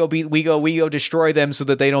right, then we go destroy them so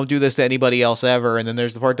that they don't do this to anybody else ever. And then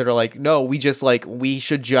there's the part that are like, no, we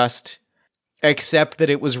should just accept that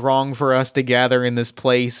it was wrong for us to gather in this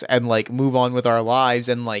place and, like, move on with our lives.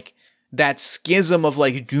 And, like, that schism of,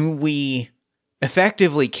 like, do we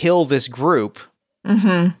effectively kill this group?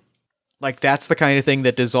 Like, that's the kind of thing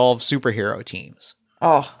that dissolves superhero teams.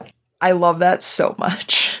 Oh, I love that so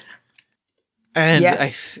much. And yeah.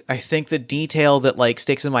 I think the detail that, like,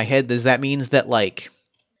 sticks in my head is that means that, like,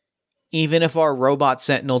 even if our robot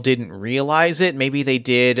sentinel didn't realize it, maybe they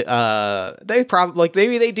did,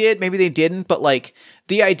 maybe they did, maybe they didn't, but, like,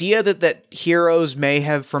 the idea that heroes may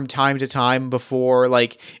have from time to time before,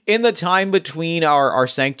 like, in the time between our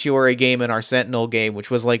Sanctuary game and our Sentinel game, which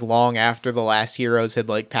was, like, long after the last heroes had,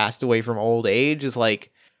 like, passed away from old age, is,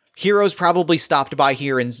 like, heroes probably stopped by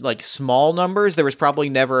here in, like, small numbers. There was probably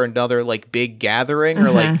never another, like, big gathering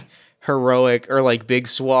or, like, heroic or, like, big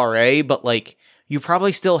soiree, but, like, you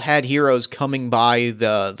probably still had heroes coming by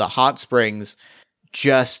the hot springs,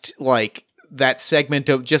 just, like, that segment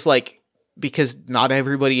of just, like, because not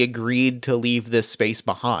everybody agreed to leave this space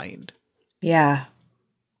behind. Yeah.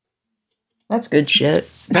 That's good shit.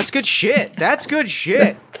 That's good shit. That's good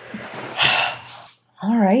shit.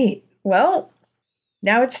 All right. Well,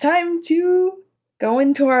 now it's time to go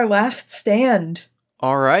into our last stand.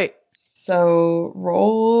 All right. So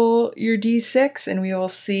roll your d6 and we will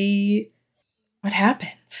see what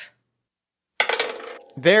happens.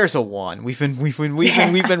 There's a 1. We've been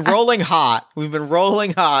rolling hot. We've been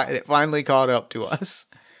rolling hot, and it finally caught up to us.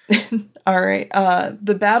 All right.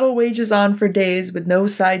 The battle wages on for days, with no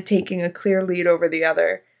side taking a clear lead over the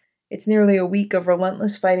other. It's nearly a week of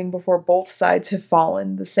relentless fighting before both sides have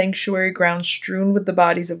fallen, the sanctuary ground strewn with the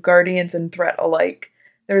bodies of guardians and threat alike.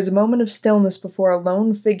 There is a moment of stillness before a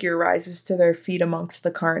lone figure rises to their feet amongst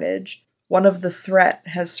the carnage. One of the threat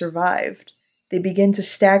has survived. They begin to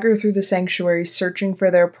stagger through the sanctuary, searching for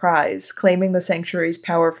their prize, claiming the sanctuary's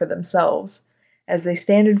power for themselves. As they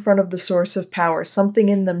stand in front of the source of power, something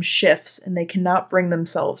in them shifts, and they cannot bring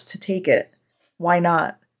themselves to take it. Why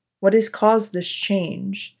not? What has caused this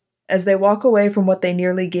change? As they walk away from what they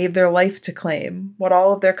nearly gave their life to claim, what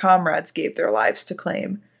all of their comrades gave their lives to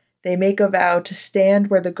claim, they make a vow to stand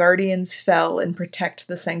where the guardians fell and protect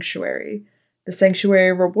the sanctuary. The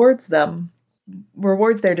sanctuary rewards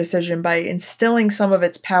their decision by instilling some of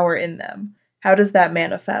its power in them. How does that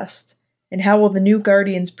manifest? And how will the new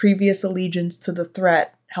guardians' previous allegiance to the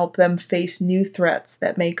threat help them face new threats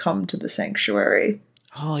that may come to the sanctuary?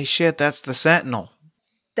 Holy shit, that's the Sentinel.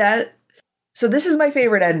 So this is my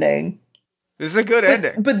favorite ending. This is a good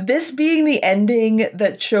ending. But this being the ending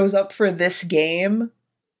that shows up for this game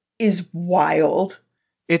is wild.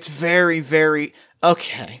 It's very, very...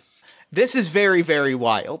 Okay. This is very, very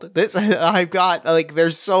wild. I've got, like,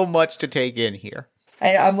 there's so much to take in here.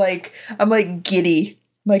 I'm like giddy.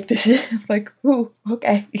 Like this is like, ooh,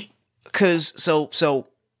 okay. Cause so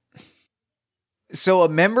a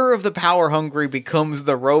member of the Power Hungry becomes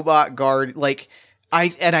the robot guard. Like I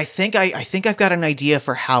think I've got an idea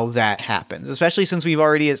for how that happens, especially since we've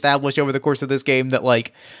already established over the course of this game that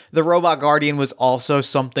like the robot guardian was also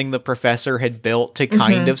something the professor had built to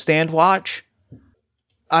kind of stand watch.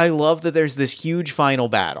 I love that there's this huge final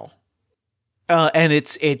battle. And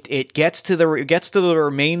it gets to the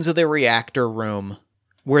remains of the reactor room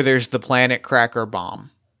where there's the planet cracker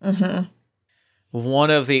bomb. Mm-hmm. One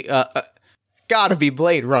of the gotta be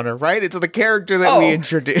Blade Runner, right? It's the character that we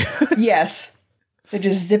introduced. Yes, they're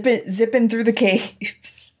just zipping through the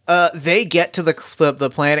caves. They get to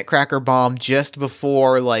the planet cracker bomb just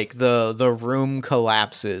before like the room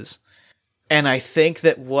collapses, and I think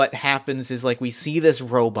that what happens is like we see this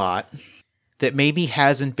robot that maybe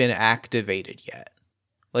hasn't been activated yet.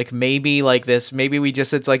 Like maybe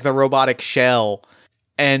it's like the robotic shell,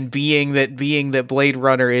 and being that Blade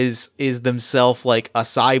Runner is themselves like a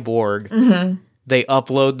cyborg, they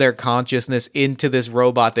upload their consciousness into this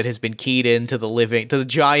robot that has been keyed into the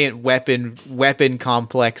giant weapon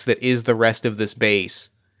complex that is the rest of this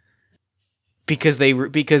base. Because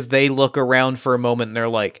they look around for a moment and they're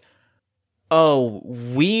like, oh,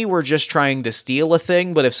 we were just trying to steal a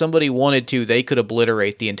thing, but if somebody wanted to, they could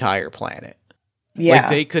obliterate the entire planet. Yeah. Like,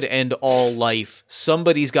 they could end all life.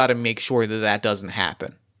 Somebody's got to make sure that doesn't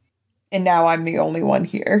happen. And now I'm the only one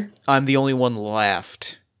here. I'm the only one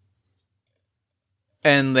left.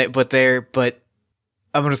 But I'm going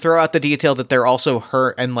to throw out the detail that they're also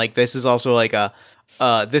hurt, and, like, this is also, like,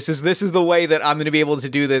 this is the way that I'm going to be able to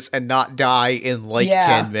do this and not die in, like,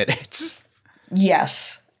 10 minutes.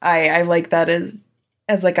 Yes. I like that as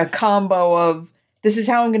like a combo of this is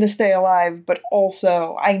how I'm going to stay alive, but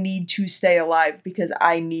also I need to stay alive because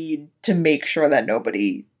I need to make sure that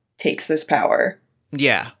nobody takes this power.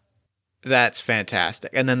 Yeah, that's fantastic.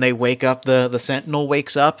 And then they wake up, the Sentinel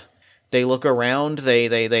wakes up, they look around,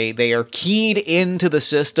 they are keyed into the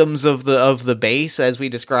systems of the base as we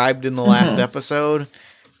described in the last episode.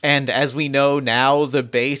 And as we know now, the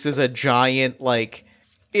base is a giant, like,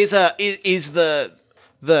 is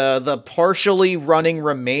the partially running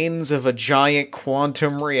remains of a giant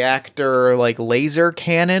quantum reactor, like, laser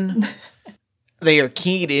cannon. They are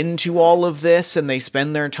keyed into all of this, and they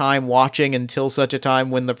spend their time watching until such a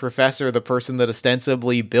time when the professor, the person that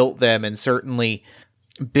ostensibly built them and certainly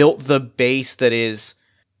built the base that is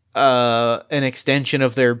an extension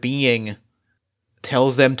of their being,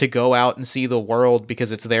 tells them to go out and see the world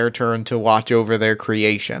because it's their turn to watch over their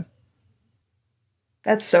creation.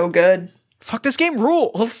 That's so good. Fuck, this game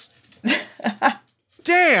rules.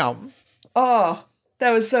 Damn. Oh, that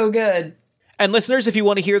was so good. And listeners, if you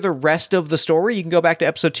want to hear the rest of the story, you can go back to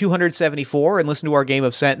episode 274 and listen to our game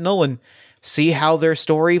of Sentinel and see how their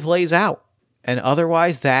story plays out. And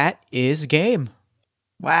otherwise, that is game.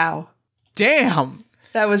 Wow. Damn.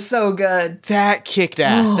 That was so good. That kicked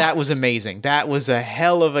ass. That was amazing. That was a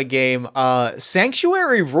hell of a game.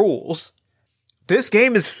 Sanctuary rules. This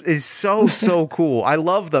game is so cool. I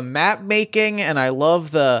love the map making, and I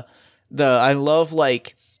love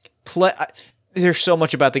there's so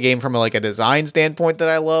much about the game from a design standpoint that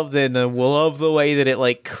I love. Then I love the way that it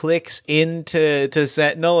like clicks into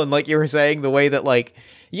Sentinel, and like you were saying, the way that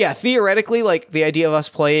theoretically, like the idea of us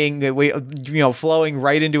playing the way, flowing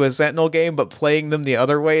right into a Sentinel game, but playing them the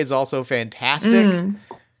other way is also fantastic.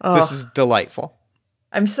 This is delightful.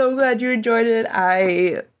 I'm so glad you enjoyed it.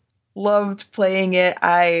 I loved playing it.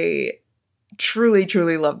 I truly,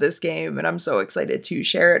 truly love this game, and I'm so excited to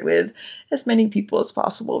share it with as many people as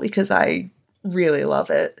possible because I really love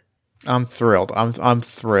it. I'm thrilled. I'm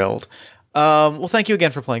thrilled. Well, thank you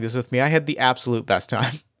again for playing this with me. I had the absolute best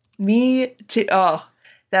time. Me too. Oh,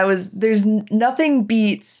 there's nothing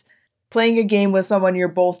beats playing a game with someone you're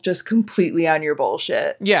both just completely on your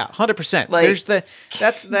bullshit. Yeah, 100%.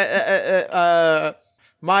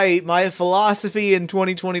 My philosophy in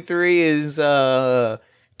 2023 is to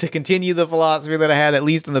continue the philosophy that I had at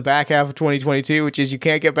least in the back half of 2022, which is you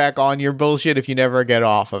can't get back on your bullshit if you never get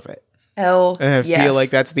off of it. And I feel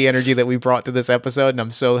like that's the energy that we brought to this episode, and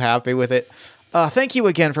I'm so happy with it. Thank you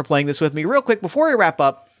again for playing this with me. Real quick, before we wrap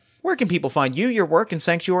up, where can people find you, your work, and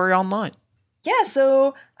Sanctuary online? Yeah,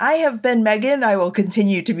 so I have been Megan. I will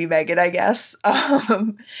continue to be Megan, I guess.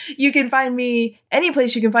 You can find me any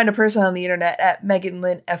place you can find a person on the internet at Megan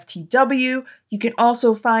Lynn FTW. You can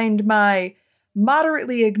also find my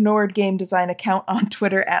moderately ignored game design account on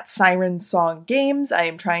Twitter at Siren Song Games. I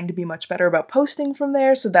am trying to be much better about posting from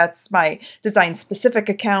there, so that's my design specific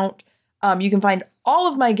account. You can find all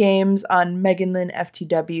of my games on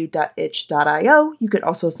meganlynnftw.itch.io. You could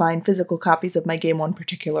also find physical copies of my game One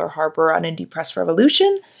Particular Harbor on Indie Press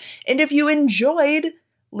Revolution. And if you enjoyed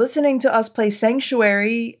listening to us play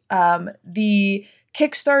Sanctuary, the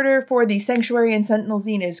Kickstarter for the Sanctuary and Sentinel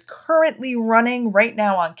Zine is currently running right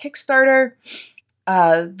now on Kickstarter.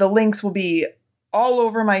 The links will be all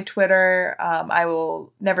over my Twitter. I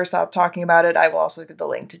will never stop talking about it. I will also give the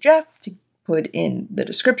link to Jeff to put in the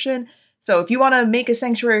description. So if you want to make a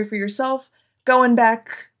Sanctuary for yourself, going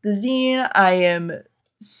back the zine, I am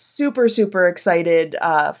super, super excited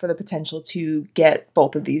for the potential to get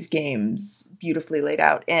both of these games beautifully laid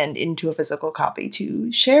out and into a physical copy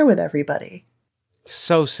to share with everybody.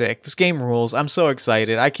 So sick. This game rules. I'm so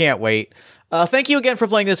excited. I can't wait. Thank you again for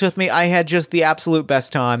playing this with me. I had just the absolute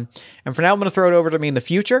best time. And for now, I'm going to throw it over to me in the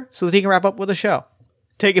future so that he can wrap up with the show.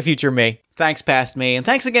 Take it, future me. Thanks, past me. And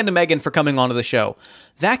thanks again to Megan for coming onto the show.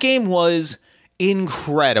 That game was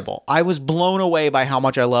incredible. I was blown away by how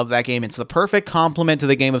much I love that game. It's the perfect complement to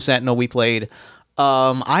the game of Sentinel we played.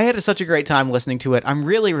 I had such a great time listening to it. I'm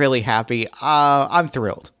really, really happy. I'm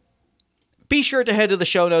thrilled. Be sure to head to the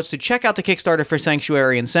show notes to check out the Kickstarter for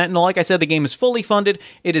Sanctuary and Sentinel. Like I said, the game is fully funded.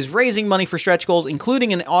 It is raising money for stretch goals,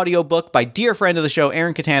 including an audiobook by dear friend of the show,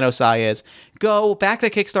 Aaron Catano Saez. Go, back the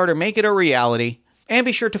Kickstarter, make it a reality. And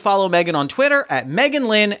be sure to follow Megan on Twitter at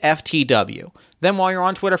MeganLynnFTW. Then while you're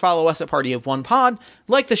on Twitter, follow us at Party of One Pod.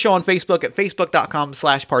 Like the show on Facebook at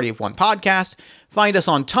Facebook.com/PartyOfOnePodcast. Find us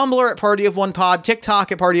on Tumblr at Party of One Pod,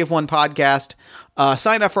 TikTok at Party of One Podcast.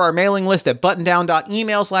 Sign up for our mailing list at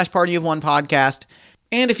buttondown.email/PartyOfOnePodcast.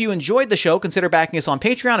 And if you enjoyed the show, consider backing us on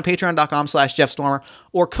Patreon at patreon.com/JeffStormer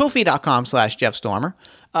or Ko-fi.com/JeffStormer.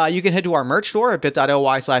 You can head to our merch store at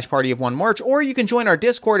bit.ly/PartyOfOneMerch, or you can join our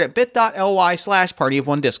Discord at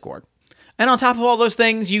bit.ly/PartyOfOneDiscord. And on top of all those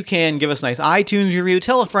things, you can give us a nice iTunes review,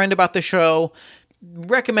 tell a friend about the show,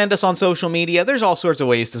 recommend us on social media. There's all sorts of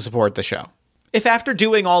ways to support the show. If after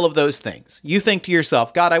doing all of those things, you think to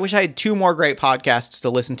yourself, God, I wish I had 2 more great podcasts to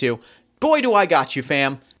listen to, boy, do I got you,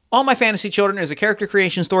 fam. All My Fantasy Children is a character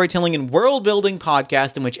creation, storytelling, and world-building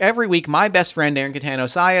podcast in which every week my best friend Aaron Catano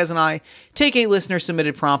Saez and I take a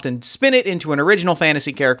listener-submitted prompt and spin it into an original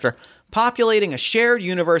fantasy character, populating a shared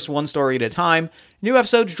universe one story at a time. New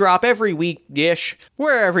episodes drop every week-ish,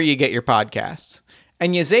 wherever you get your podcasts.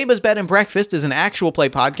 And Yazeba's Bed and Breakfast is an actual play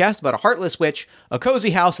podcast about a heartless witch, a cozy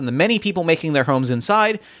house, and the many people making their homes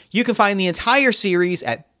inside. You can find the entire series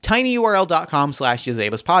at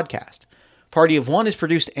tinyurl.com/Yazeba's Party of One is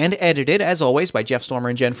produced and edited, as always, by Jeff Stormer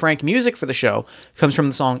and Jen Frank. Music for the show comes from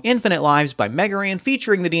the song Infinite Lives by Megaran,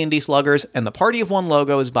 featuring the D&D Sluggers, and the Party of One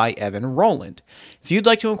logo is by Evan Rowland. If you'd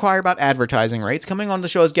like to inquire about advertising rates, coming on the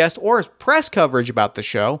show as guest, or as press coverage about the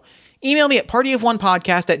show, email me at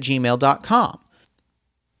partyofonepodcast@gmail.com.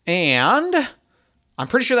 And I'm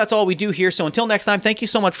pretty sure that's all we do here, so until next time, thank you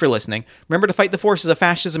so much for listening. Remember to fight the forces of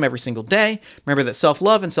fascism every single day. Remember that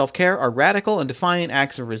self-love and self-care are radical and defiant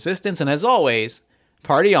acts of resistance, and as always,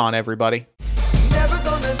 party on, everybody.